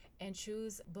 And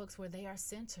choose books where they are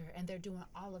centered and they're doing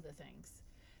all of the things.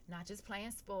 Not just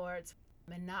playing sports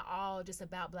and not all just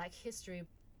about black history.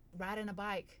 Riding a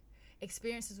bike,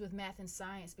 experiences with math and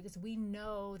science, because we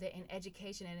know that in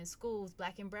education and in schools,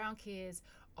 Black and brown kids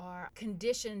are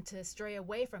conditioned to stray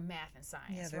away from math and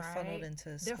science. Yeah, they're right? funneled into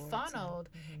They're sports funneled.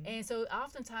 And so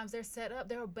oftentimes they're set up,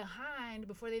 they're behind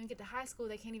before they even get to high school.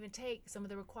 They can't even take some of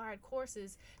the required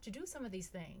courses to do some of these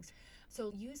things.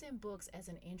 So using books as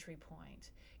an entry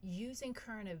point, using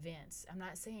current events, I'm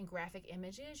not saying graphic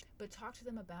images, but talk to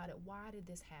them about it. Why did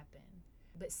this happen?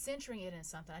 But centering it in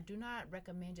something. I do not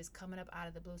recommend just coming up out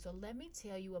of the blue. So let me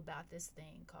tell you about this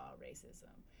thing called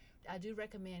racism. I do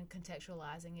recommend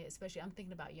contextualizing it, especially I'm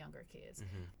thinking about younger kids,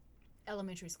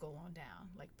 elementary school on down,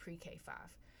 like pre-K 5,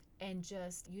 and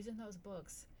just using those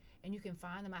books. And you can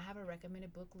find them. I have a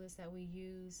recommended book list that we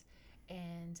use,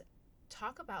 and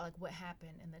talk about like what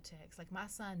happened in the text. Like my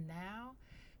son now,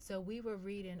 so we were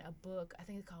reading a book, I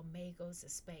think it's called May Goes to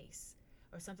Space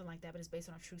or something like that, but it's based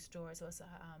on a true story. So it's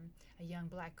a young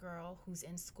Black girl who's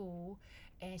in school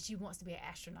and she wants to be an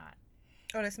astronaut.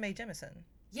 Oh, that's Mae Jemison.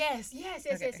 Yes.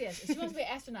 Okay. She wants to be an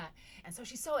astronaut. And so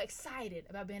she's so excited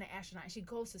about being an astronaut. And she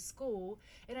goes to school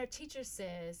and her teacher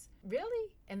says,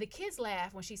 "Really?" And the kids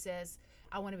laugh when she says,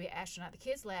 "I want to be an astronaut." The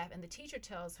kids laugh and the teacher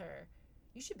tells her,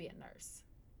 "You should be a nurse."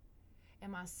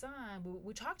 And my son,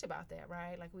 we talked about that,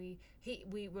 right? Like we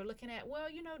were looking at, well,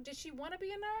 you know, did she want to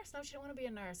be a nurse? No, she didn't want to be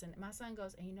a nurse. And my son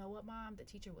goes, "And you know what, Mom? The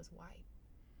teacher was white."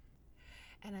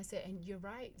 And I said, "And you're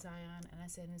right, Zion." And I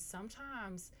said, "And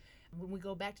sometimes when we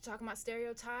go back to talking about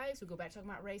stereotypes, we go back to talking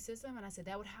about racism." And I said,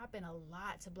 that would happen a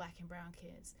lot to Black and brown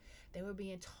kids. They were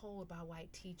being told by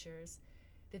white teachers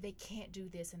that they can't do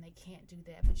this and they can't do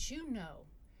that. But you know,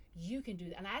 you can do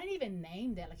that. And I didn't even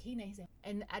name that. Like he named it.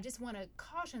 And I just want to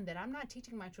caution that I'm not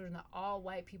teaching my children that all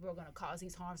white people are going to cause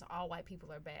these harms and all white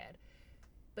people are bad.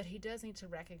 But he does need to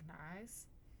recognize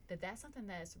that that's something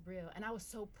that's real. And I was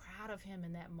so proud of him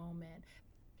in that moment.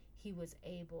 He was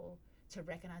able to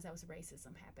recognize that was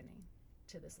racism happening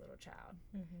to this little child.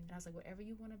 And I was like, whatever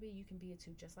you want to be, you can be it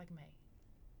too, just like May.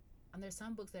 And there's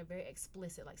some books that are very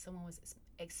explicit, like someone was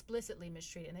explicitly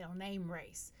mistreated and they don't name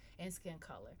race and skin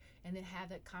color, and then have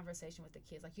that conversation with the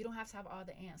kids. Like, you don't have to have all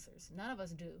the answers. None of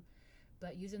us do.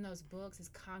 But using those books is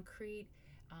concrete.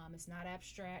 It's not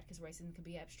abstract, because racism can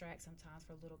be abstract sometimes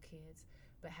for little kids.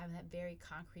 But having that very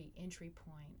concrete entry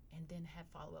point and then have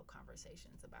follow-up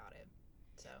conversations about it.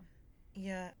 So,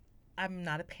 Yeah, I'm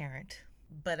not a parent,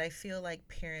 but I feel like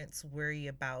parents worry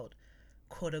about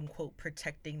quote unquote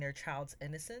protecting their child's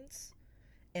innocence.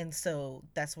 And so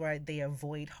that's why they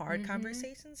avoid hard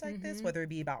conversations like this, whether it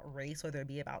be about race, whether it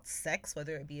be about sex,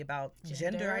 whether it be about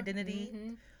gender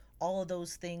identity, all of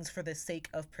those things for the sake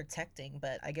of protecting.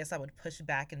 But I guess I would push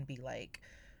back and be like,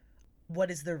 what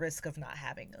is the risk of not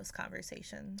having those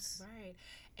conversations? Right.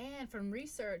 And from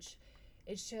research,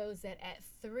 it shows that at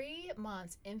 3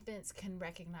 months, infants can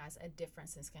recognize a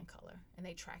difference in skin color, and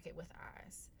they track it with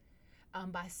eyes.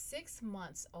 By 6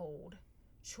 months old,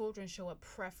 children show a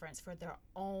preference for their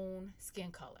own skin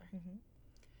color.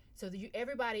 So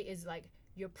everybody is like,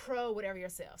 you're pro whatever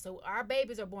yourself. So our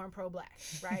babies are born pro-Black,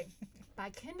 right?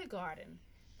 By kindergarten,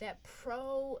 that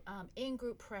pro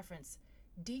in-group preference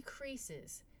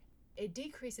decreases. It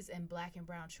decreases in Black and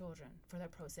brown children for their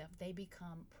pro-self. They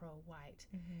become pro-white.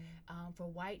 For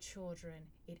white children,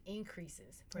 it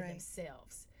increases for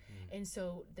themselves. And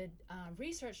so the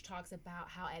research talks about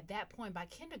how at that point, by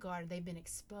kindergarten, they've been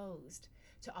exposed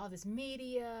to all this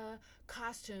media,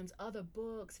 costumes, other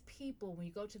books, people. When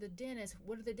you go to the dentist,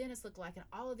 what do the dentists look like? And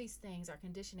all of these things are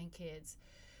conditioning kids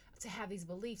to have these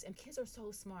beliefs. And kids are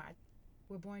so smart.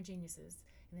 We're born geniuses,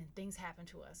 and then things happen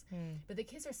to us. But the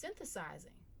kids are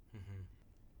synthesizing.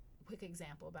 Quick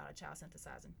example about a child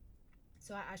synthesizing.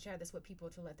 So I share this with people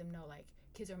to let them know, like,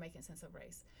 kids are making sense of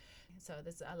race. So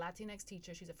this a Latinx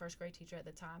teacher, she's a first grade teacher at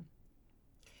the time,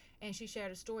 and she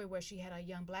shared a story where she had a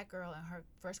young Black girl in her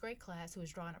first grade class who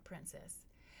was drawing a princess.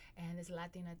 And this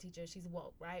Latina teacher, she's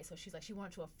woke, right? So she's like, she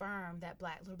wanted to affirm that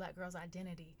little black girl's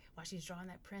identity while she's drawing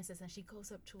that princess. And she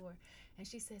goes up to her and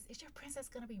she says, "Is your princess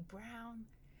gonna be brown?"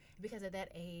 Because at that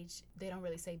age, they don't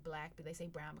really say Black, but they say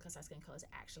brown because our skin color is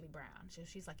actually brown. So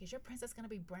she's like, "Is your princess gonna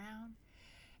be brown?"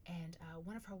 And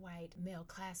one of her white male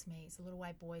classmates, a little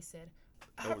white boy, said,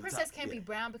 "Her princess can't be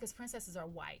brown because princesses are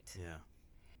white." Yeah.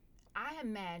 I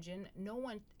imagine no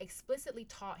one explicitly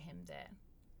taught him that.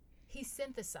 He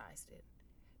synthesized it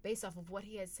based off of what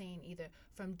he had seen either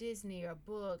from Disney or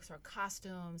books or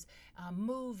costumes,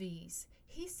 movies.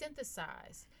 He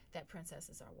synthesized that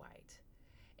princesses are white.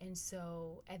 And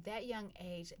so at that young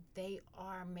age, they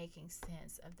are making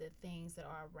sense of the things that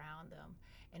are around them.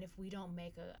 And if we don't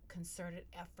make a concerted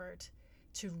effort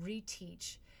to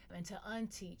reteach and to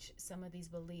unteach some of these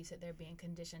beliefs that they're being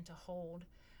conditioned to hold,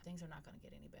 things are not going to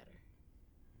get any better.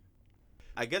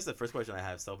 I guess the first question I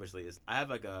have selfishly is I have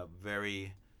like a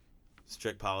very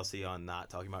strict policy on not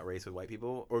talking about race with white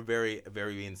people, or very,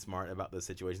 very being smart about the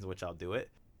situations in which I'll do it.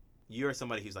 You're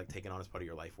somebody who's like taken on as part of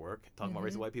your life work, talking about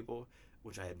race with white people,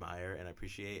 which I admire and I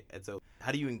appreciate. And so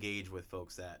how do you engage with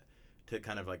folks to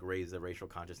kind of like raise the racial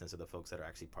consciousness of the folks that are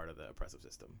actually part of the oppressive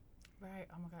system? Right.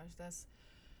 Oh my gosh,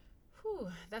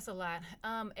 that's a lot.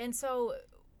 And so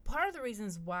part of the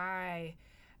reasons why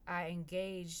I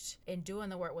engaged in doing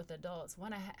the work with adults,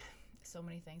 one, so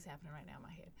many things happening right now in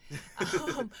my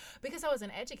head, because I was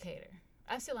an educator.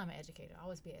 I still am an educator. I'll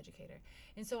always be an educator.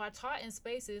 And so I taught in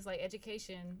spaces like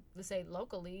education, let's say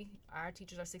locally, our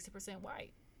teachers are 60%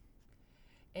 white.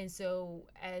 And so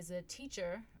as a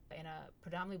teacher in a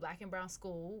predominantly black and brown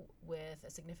school with a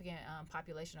significant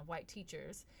population of white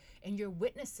teachers, and you're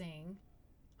witnessing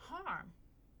harm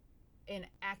in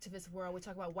activist world, we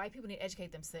talk about white people need to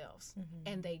educate themselves,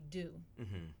 and they do,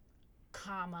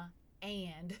 comma,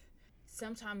 and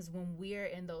sometimes when we're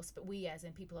in those, we as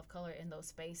in people of color in those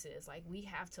spaces, like we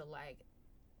have to like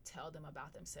tell them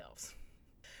about themselves.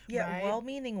 Yeah, right?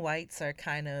 Well-meaning whites are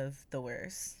kind of the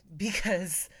worst,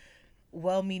 because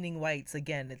well-meaning whites,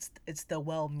 again, it's the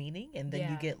well-meaning, and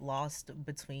then you get lost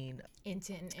between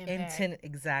intent and impact. Intent,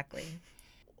 exactly.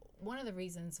 One of the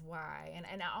reasons why,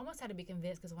 and I almost had to be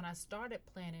convinced, because when I started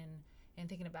planning and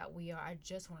thinking about We Are, I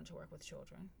just wanted to work with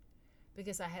children,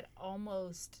 because I had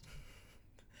almost,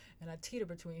 and I teeter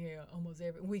between here almost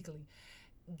every weekly,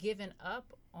 given up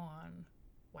on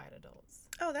white adults.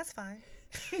 Oh, that's fine.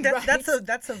 That's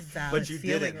a valid. But you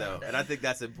did it though, and I think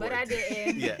that's important. But I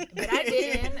didn't. Yeah. But I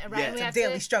didn't. Right. Yeah, it's a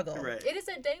daily struggle. Right. It is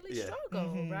a daily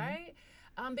struggle, right?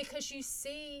 Because you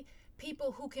see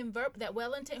people who can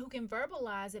who can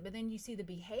verbalize it, but then you see the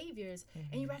behaviors,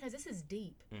 and you recognize this is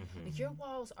deep. Like your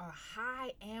walls are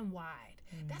high and wide.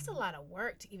 That's a lot of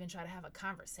work to even try to have a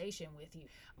conversation with you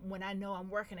when I know I'm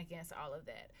working against all of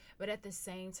that. But at the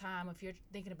same time, if you're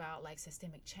thinking about like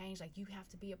systemic change, like you have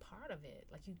to be a part of it.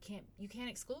 Like you can't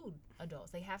exclude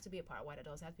adults. They have to be a part. White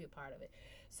adults have to be a part of it.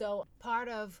 So part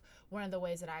of one of the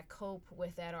ways that I cope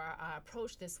with that, or I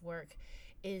approach this work,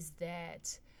 is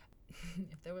that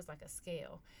if there was like a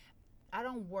scale, I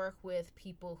don't work with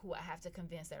people who I have to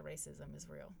convince that racism is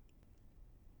real.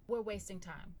 We're wasting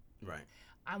time. Right.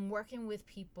 I'm working with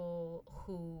people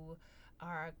who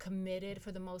are committed,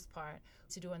 for the most part,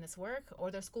 to doing this work,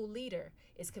 or their school leader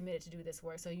is committed to do this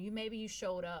work. So maybe you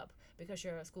showed up because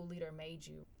your school leader made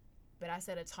you, but I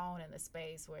set a tone in the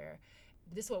space where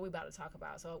this is what we're about to talk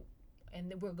about. So,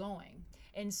 and we're going.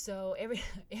 And so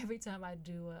every time I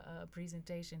do a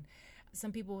presentation,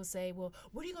 some people will say, well,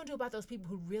 what are you going to do about those people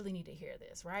who really need to hear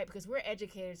this, right? Because we're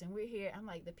educators and we're here. I'm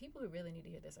like, the people who really need to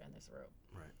hear this are in this room.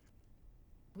 Right.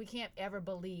 We can't ever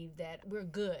believe that we're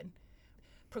good.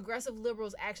 Progressive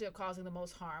liberals actually are causing the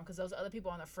most harm, because those other people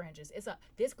on the fringes.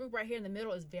 This group right here in the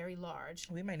middle is very large.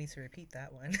 We might need to repeat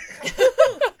that one.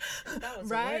 That was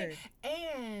right?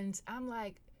 And I'm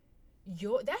like,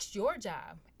 that's your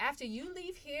job. After you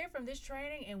leave here from this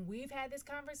training and we've had this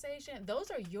conversation, those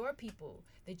are your people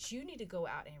that you need to go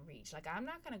out and reach. Like, I'm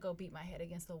not going to go beat my head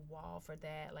against the wall for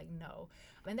that. Like, no.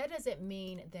 And that doesn't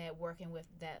mean that working with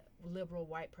that liberal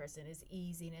white person is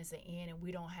easy and it's an end and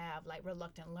we don't have like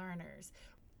reluctant learners.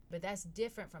 But that's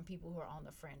different from people who are on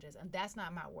the fringes, and that's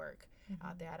not my work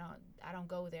out there. I don't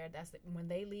go there. When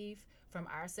they leave from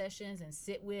our sessions and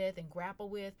sit with and grapple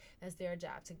with, that's their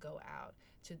job to go out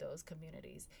to those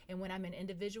communities. And when I'm in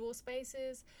individual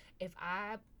spaces, if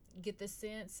I get the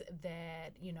sense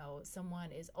that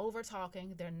someone is over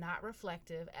talking, they're not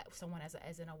reflective, someone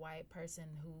as in a white person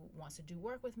who wants to do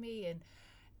work with me,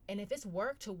 and if it's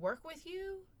work to work with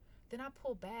you, then I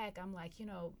pull back. I'm like,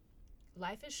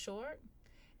 life is short.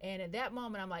 And at that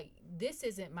moment, I'm like, this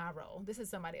isn't my role. This is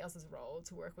somebody else's role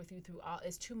to work with you through all.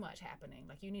 It's too much happening.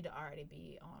 Like, you need to already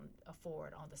be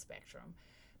forward on the spectrum,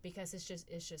 because it's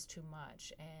just too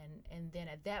much. And then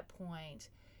at that point,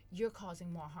 you're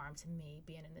causing more harm to me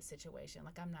being in this situation.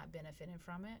 Like, I'm not benefiting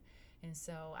from it. And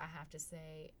so I have to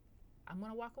say, I'm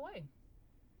going to walk away.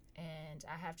 And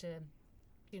I have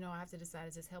to decide,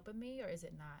 is this helping me or is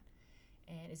it not?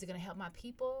 And is it going to help my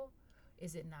people?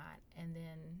 Is it not? And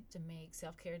then to make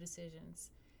self-care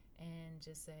decisions and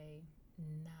just say,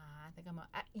 nah, I think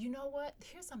you know what?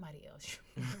 Here's somebody else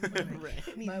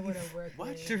you might want to work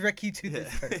with. Direct you to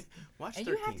this person. Watch and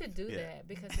 13. you have to do that,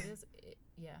 because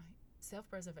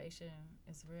self-preservation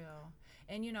is real.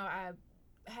 And, I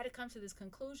had to come to this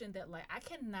conclusion that, like, I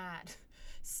cannot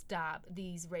stop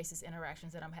these racist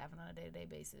interactions that I'm having on a day-to-day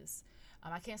basis.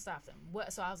 I can't stop them.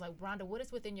 So I was like, Rhonda, what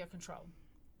is within your control?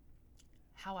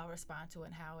 How I respond to it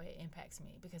and how it impacts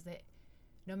me, because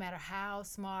No matter how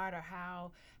smart or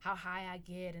how high I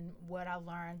get and what I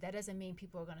learned, that doesn't mean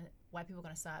white people are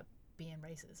gonna stop being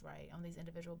racist, right? On these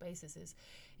individual bases.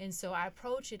 And so I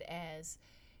approach it as,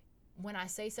 when I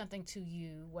say something to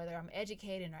you, whether I'm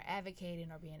educating or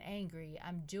advocating or being angry,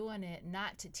 I'm doing it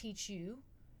not to teach you,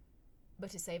 but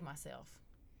to save myself.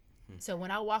 So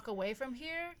when I walk away from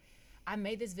here, I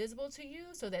made this visible to you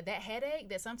so that headache,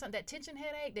 that sometimes that tension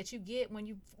headache that you get when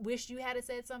you wish you had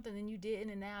said something and you didn't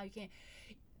and now you can't,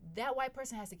 that white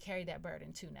person has to carry that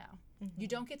burden too now. You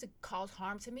don't get to cause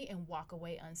harm to me and walk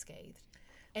away unscathed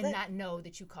and not know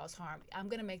that you caused harm. I'm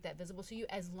going to make that visible to you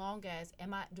as long as,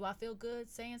 do I feel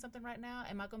good saying something right now?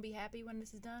 Am I going to be happy when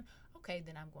this is done? Okay,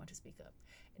 then I'm going to speak up.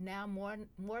 Now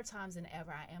more times than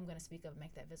ever, I am going to speak up and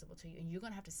make that visible to you, and you're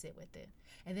going to have to sit with it.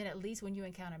 And then at least when you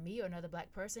encounter me or another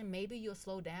black person, maybe you'll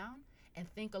slow down and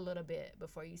think a little bit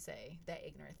before you say that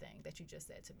ignorant thing that you just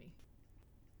said to me.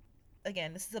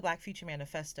 Again, this is a Black Future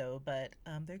Manifesto, but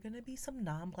there are going to be some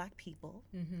non-black people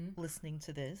listening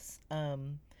to this.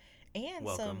 And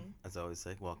welcome, as I always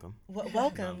say, welcome.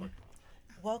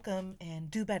 Welcome,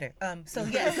 and do better. So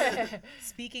yes,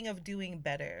 speaking of doing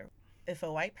better, if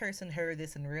a white person heard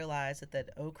this and realized that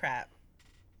oh crap,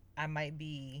 I might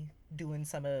be doing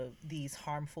some of these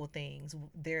harmful things,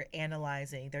 they're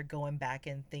analyzing, they're going back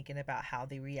and thinking about how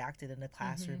they reacted in the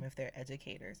classroom if they're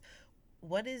educators.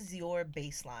 What is your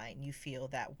baseline you feel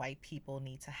that white people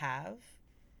need to have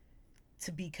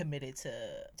to be committed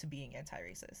to being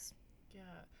anti-racist? Yeah.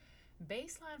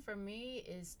 Baseline for me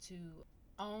is to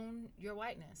own your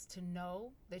whiteness, to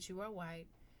know that you are white,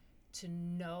 to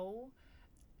know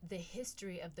the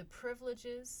history of the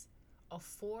privileges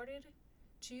afforded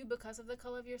to you because of the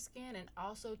color of your skin, and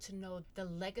also to know the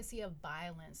legacy of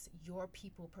violence your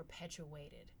people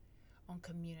perpetuated on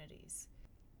communities.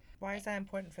 Why is that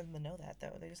important for them to know that,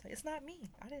 though? They're just like, it's not me.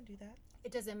 I didn't do that.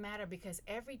 It doesn't matter, because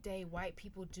every day white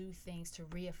people do things to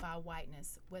reify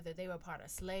whiteness, whether they were part of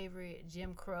slavery,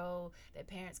 Jim Crow, their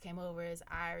parents came over as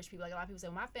Irish people. Like a lot of people say,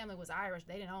 well, my family was Irish,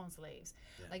 they didn't own slaves.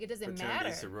 Yeah. Like, it doesn't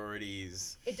matter.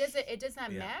 Sororities. It does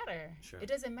not matter. Sure. It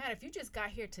doesn't matter. If you just got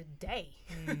here today,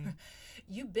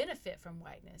 you benefit from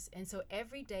whiteness. And so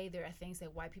every day there are things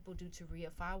that white people do to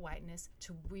reify whiteness,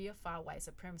 to reify white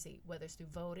supremacy, whether it's through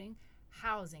voting,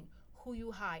 housing, who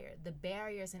you hire, the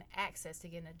barriers and access to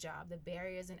getting a job, the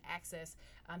barriers and access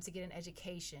to get an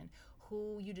education,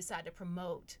 who you decide to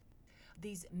promote.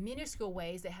 These minuscule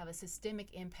ways that have a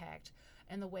systemic impact,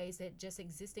 and the ways that just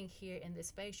existing here in this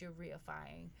space, you're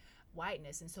reifying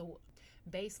whiteness. And so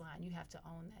baseline, you have to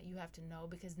own that. You have to know,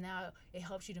 because now it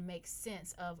helps you to make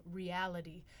sense of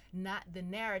reality, not the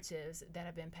narratives that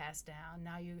have been passed down.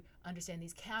 Now you understand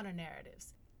these counter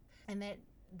narratives, and that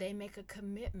they make a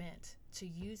commitment to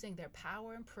using their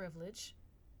power and privilege,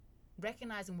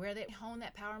 recognizing where they hone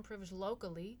that power and privilege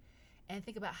locally, and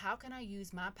think about, how can I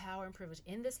use my power and privilege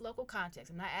in this local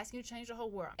context? I'm not asking you to change the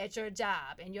whole world. At your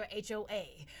job, in your HOA,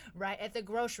 right? At the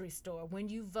grocery store, when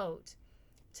you vote,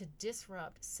 to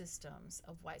disrupt systems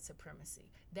of white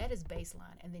supremacy. That is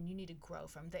baseline, and then you need to grow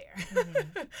from there.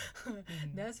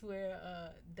 That's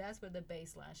where the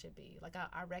baseline should be. Like,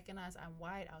 I recognize I'm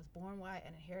white. I was born white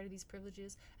and inherited these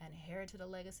privileges and inherited a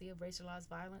legacy of racialized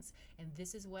violence, and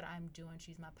this is what I'm doing to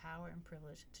use my power and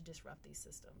privilege to disrupt these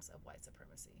systems of white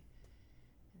supremacy.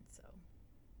 And so,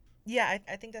 yeah,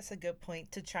 I think that's a good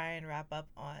point to try and wrap up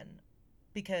on,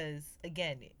 because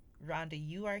again, Rhonda,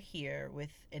 you are here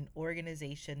with an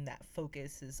organization that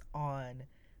focuses on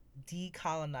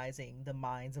decolonizing the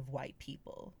minds of white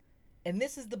people. And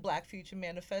this is the Black Future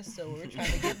Manifesto. We're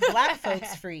trying to get black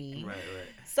folks free. Right.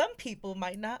 Some people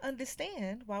might not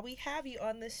understand why we have you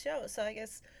on this show. So I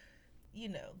guess,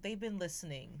 they've been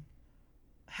listening.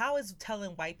 How is telling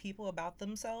white people about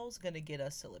themselves going to get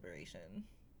us to liberation?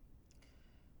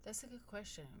 That's a good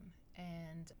question.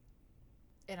 And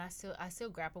I still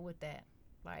grapple with that.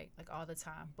 Like all the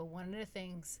time. But one of the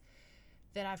things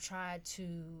that I've tried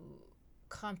to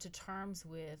come to terms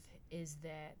with is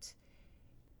that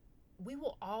we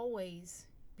will always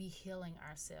be healing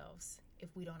ourselves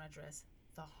if we don't address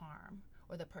the harm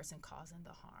or the person causing the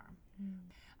harm.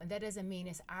 And that doesn't mean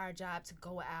it's our job to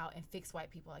go out and fix white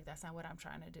people. Like, that's not what I'm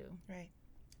trying to do. Right.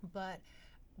 But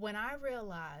when I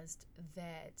realized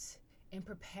that in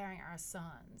preparing our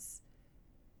sons,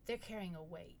 they're carrying a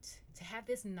weight. To have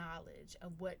this knowledge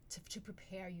of what to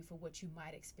prepare you for what you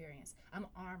might experience. I'm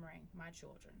armoring my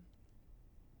children.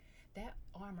 That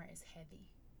armor is heavy.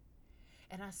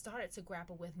 And I started to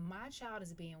grapple with, my child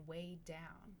is being weighed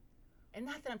down. And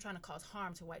not that I'm trying to cause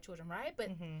harm to white children, right? But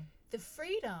the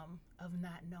freedom of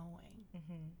not knowing,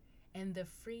 and the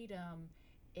freedom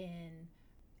in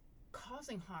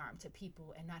causing harm to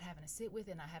people and not having to sit with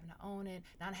it, not having to own it,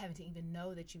 not having to even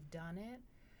know that you've done it.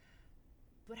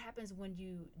 What happens when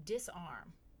you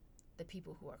disarm the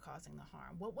people who are causing the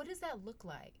harm? What does that look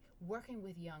like? Working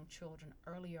with young children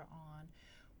earlier on,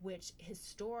 which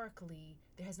historically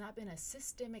there has not been a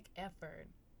systemic effort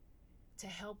to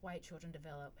help white children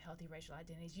develop healthy racial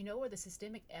identities. You know where the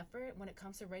systemic effort when it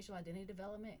comes to racial identity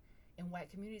development in white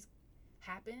communities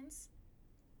happens?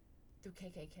 Through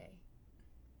KKK.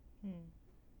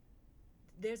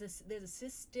 There's a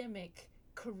systemic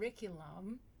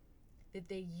curriculum that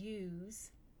they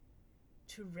use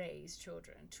to raise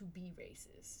children to be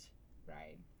racist,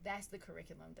 right? That's the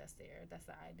curriculum that's there. That's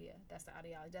the idea. That's the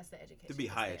ideology. That's the education. To be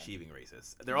that's high there. achieving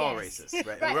racists. They're all racist,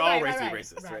 right? Right, We're all right, racially right,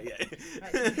 racist, right?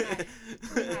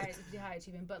 Yeah. To be high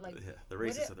achieving, but like The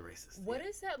racists are the racists. What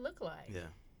does that look like? Yeah.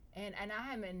 And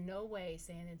I am in no way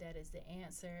saying that is the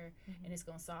answer and it's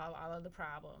going to solve all of the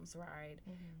problems, right?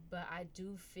 But I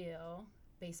do feel,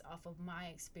 based off of my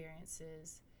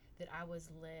experiences, that I was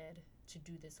led to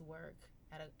do this work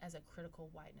as a critical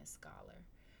whiteness scholar,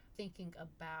 thinking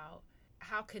about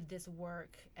how could this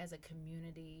work as a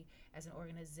community, as an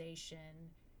organization,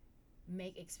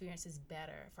 make experiences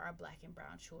better for our Black and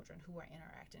brown children who are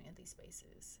interacting in these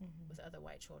spaces with other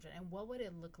white children, and what would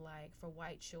it look like for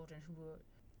white children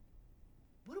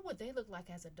what would they look like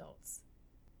as adults?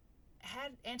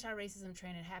 Had anti-racism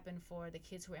training happened for the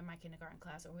kids who are in my kindergarten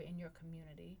class or who are in your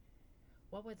community,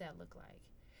 what would that look like?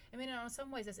 I mean, in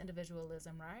some ways that's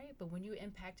individualism, right? But when you're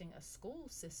impacting a school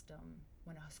system,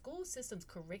 when a school system's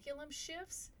curriculum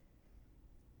shifts,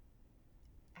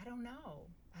 I don't know,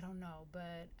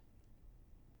 but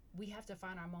we have to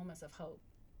find our moments of hope.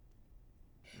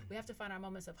 We have to find our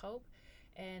moments of hope.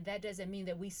 And that doesn't mean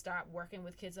that we stop working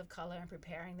with kids of color and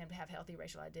preparing them to have healthy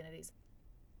racial identities.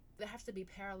 There have to be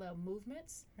parallel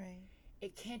movements. Right.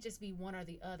 It can't just be one or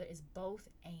the other. It's both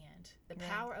and. The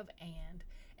power of and.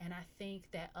 And I think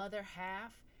that other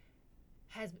half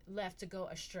has left to go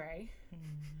astray.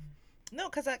 No,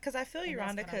 because I feel you,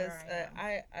 Rhonda, because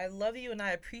I love you and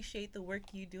I appreciate the work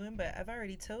you're doing, but I've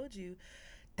already told you,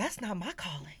 that's not my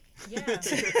calling. Yeah.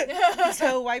 to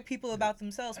tell white people about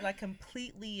themselves, but I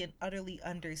completely and utterly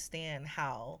understand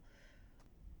how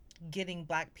getting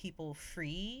Black people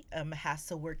free has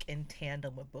to work in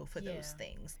tandem with both of those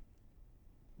things.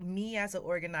 Me as an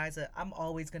organizer, I'm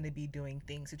always going to be doing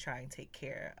things to try and take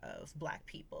care of Black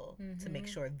people, to make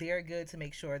sure they're good, to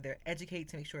make sure they're educated,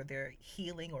 to make sure they're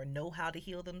healing or know how to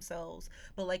heal themselves.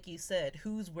 But like you said,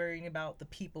 who's worrying about the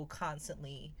people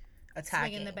constantly attacking?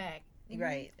 Swinging the back.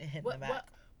 Right, and hitting the back.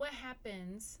 What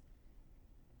happens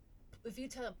if you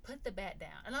tell them, put the bat down?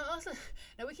 And also,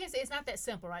 now we can't say it's not that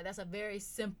simple, right? That's a very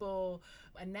simple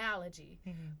analogy.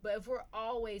 But if we're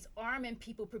always arming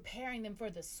people, preparing them for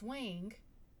the swing,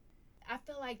 I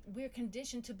feel like we're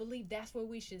conditioned to believe that's where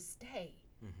we should stay.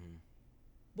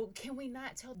 But can we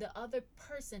not tell the other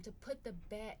person to put the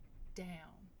bat down?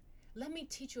 Let me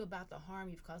teach you about the harm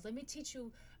you've caused. Let me teach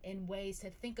you in ways to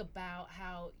think about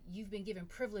how you've been given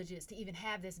privileges to even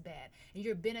have this bat, and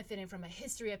you're benefiting from a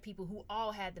history of people who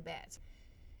all had the bats.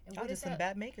 And y'all just some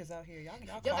bat makers out here.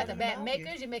 Y'all got the bat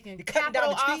makers. You're making you're capital down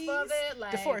the trees, off of it,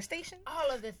 like deforestation, all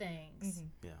of the things.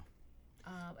 Yeah.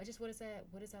 I just, what does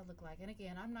that look like? And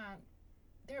again,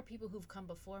 there are people who've come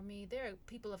before me. There are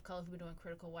people of color who've been doing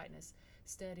critical whiteness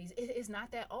studies. It's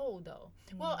not that old though.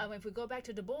 Well, I mean, if we go back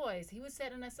to Du Bois, he was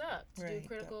setting us up to do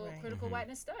critical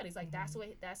whiteness studies. Like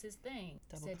that's his thing.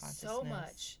 Said so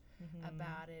much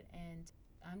about it, and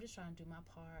I'm just trying to do my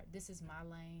part. This is my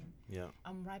lane. Yeah.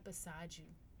 I'm right beside you.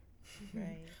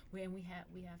 Right. And we have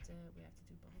to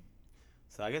do both.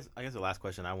 So I guess the last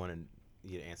question I wanted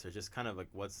you to answer is just kind of like,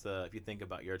 if you think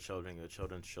about your children, your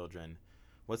children's children,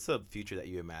 what's the future that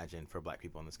you imagine for Black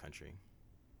people in this country?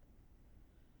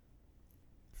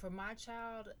 For my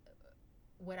child,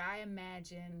 what I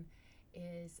imagine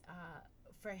is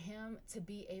for him to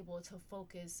be able to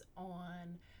focus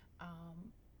on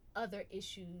other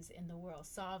issues in the world,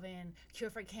 solving cure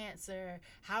for cancer,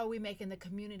 how are we making the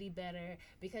community better,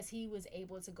 because he was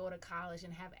able to go to college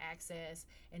and have access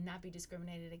and not be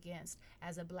discriminated against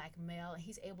as a Black male. And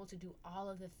he's able to do all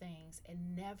of the things and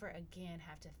never again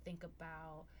have to think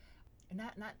about,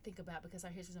 not think about, because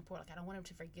our history is important. Like, I don't want him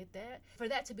to forget that. For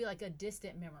that to be like a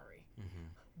distant memory.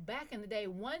 Back in the day,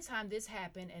 one time this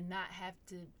happened, and not have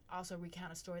to also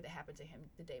recount a story that happened to him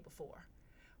the day before,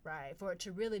 right? For it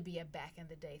to really be a back in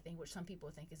the day thing, which some people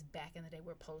think is back in the day,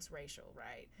 we're post-racial,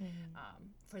 right?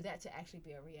 For that to actually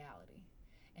be a reality.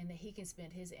 And that he can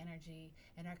spend his energy,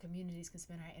 and our communities can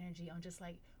spend our energy on just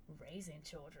like raising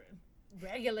children,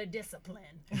 regular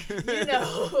discipline,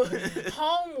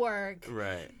 homework.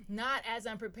 Right. Not as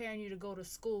I'm preparing you to go to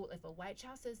school. If a white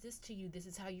child says this to you, this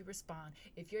is how you respond.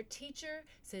 If your teacher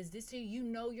says this to you,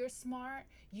 you're smart.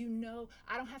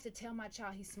 I don't have to tell my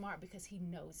child he's smart because he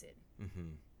knows it.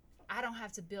 Mm-hmm. I don't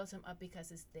have to build him up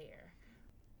because it's there.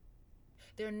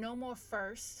 There are no more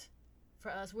firsts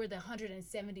for us. We're the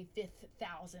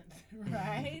 175,000th,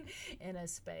 right? In a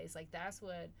space. Like, that's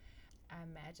what I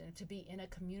imagine. To be in a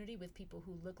community with people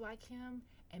who look like him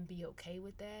and be okay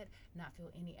with that, not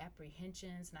feel any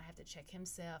apprehensions, not have to check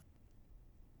himself.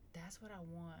 That's what I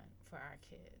want for our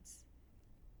kids.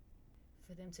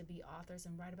 For them to be authors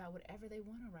and write about whatever they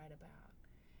want to write about.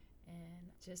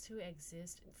 And just to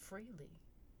exist freely.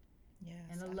 Yes,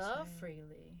 and to love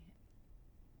freely.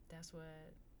 That's what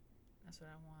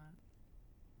I want.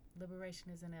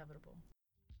 Liberation is inevitable.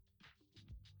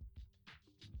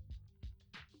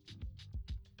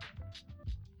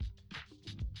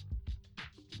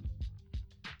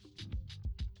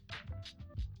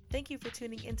 Thank you for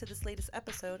tuning into this latest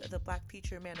episode of the Black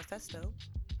Future Manifesto.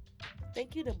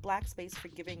 Thank you to Blackspace for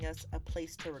giving us a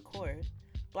place to record.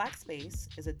 Blackspace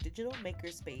is a digital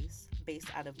makerspace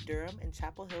based out of Durham and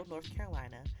Chapel Hill, North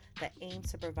Carolina, that aims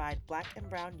to provide Black and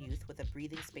brown youth with a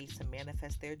breathing space to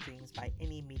manifest their dreams by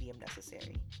any medium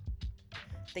necessary.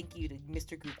 Thank you to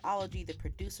Mr. Groupology, the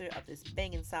producer of this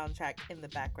banging soundtrack in the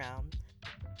background.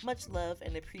 Much love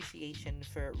and appreciation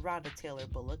for Rhonda Taylor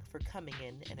Bullock for coming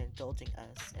in and indulging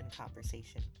us in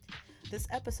conversation. This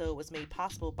episode was made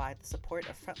possible by the support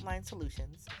of Frontline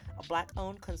Solutions, a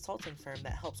Black-owned consulting firm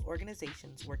that helps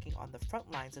organizations working on the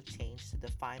front lines of change to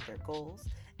define their goals,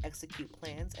 execute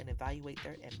plans, and evaluate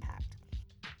their impact.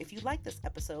 If you like this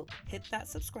episode, hit that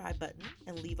subscribe button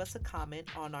and leave us a comment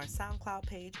on our SoundCloud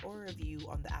page or a review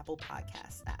on the Apple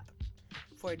Podcasts app.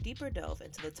 For a deeper delve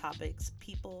into the topics,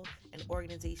 people, and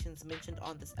organizations mentioned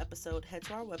on this episode, head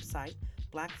to our website,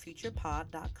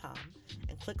 blackfuturepod.com,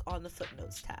 and click on the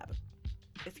Footnotes tab.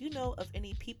 If you know of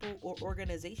any people or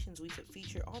organizations we should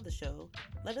feature on the show,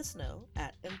 let us know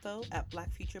at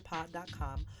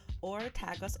info@blackfuturepod.com or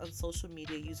tag us on social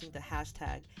media using the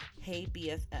hashtag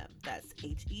HeyBFM. That's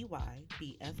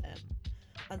HEYBFM.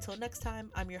 Until next time,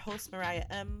 I'm your host, Mariah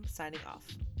M., signing off.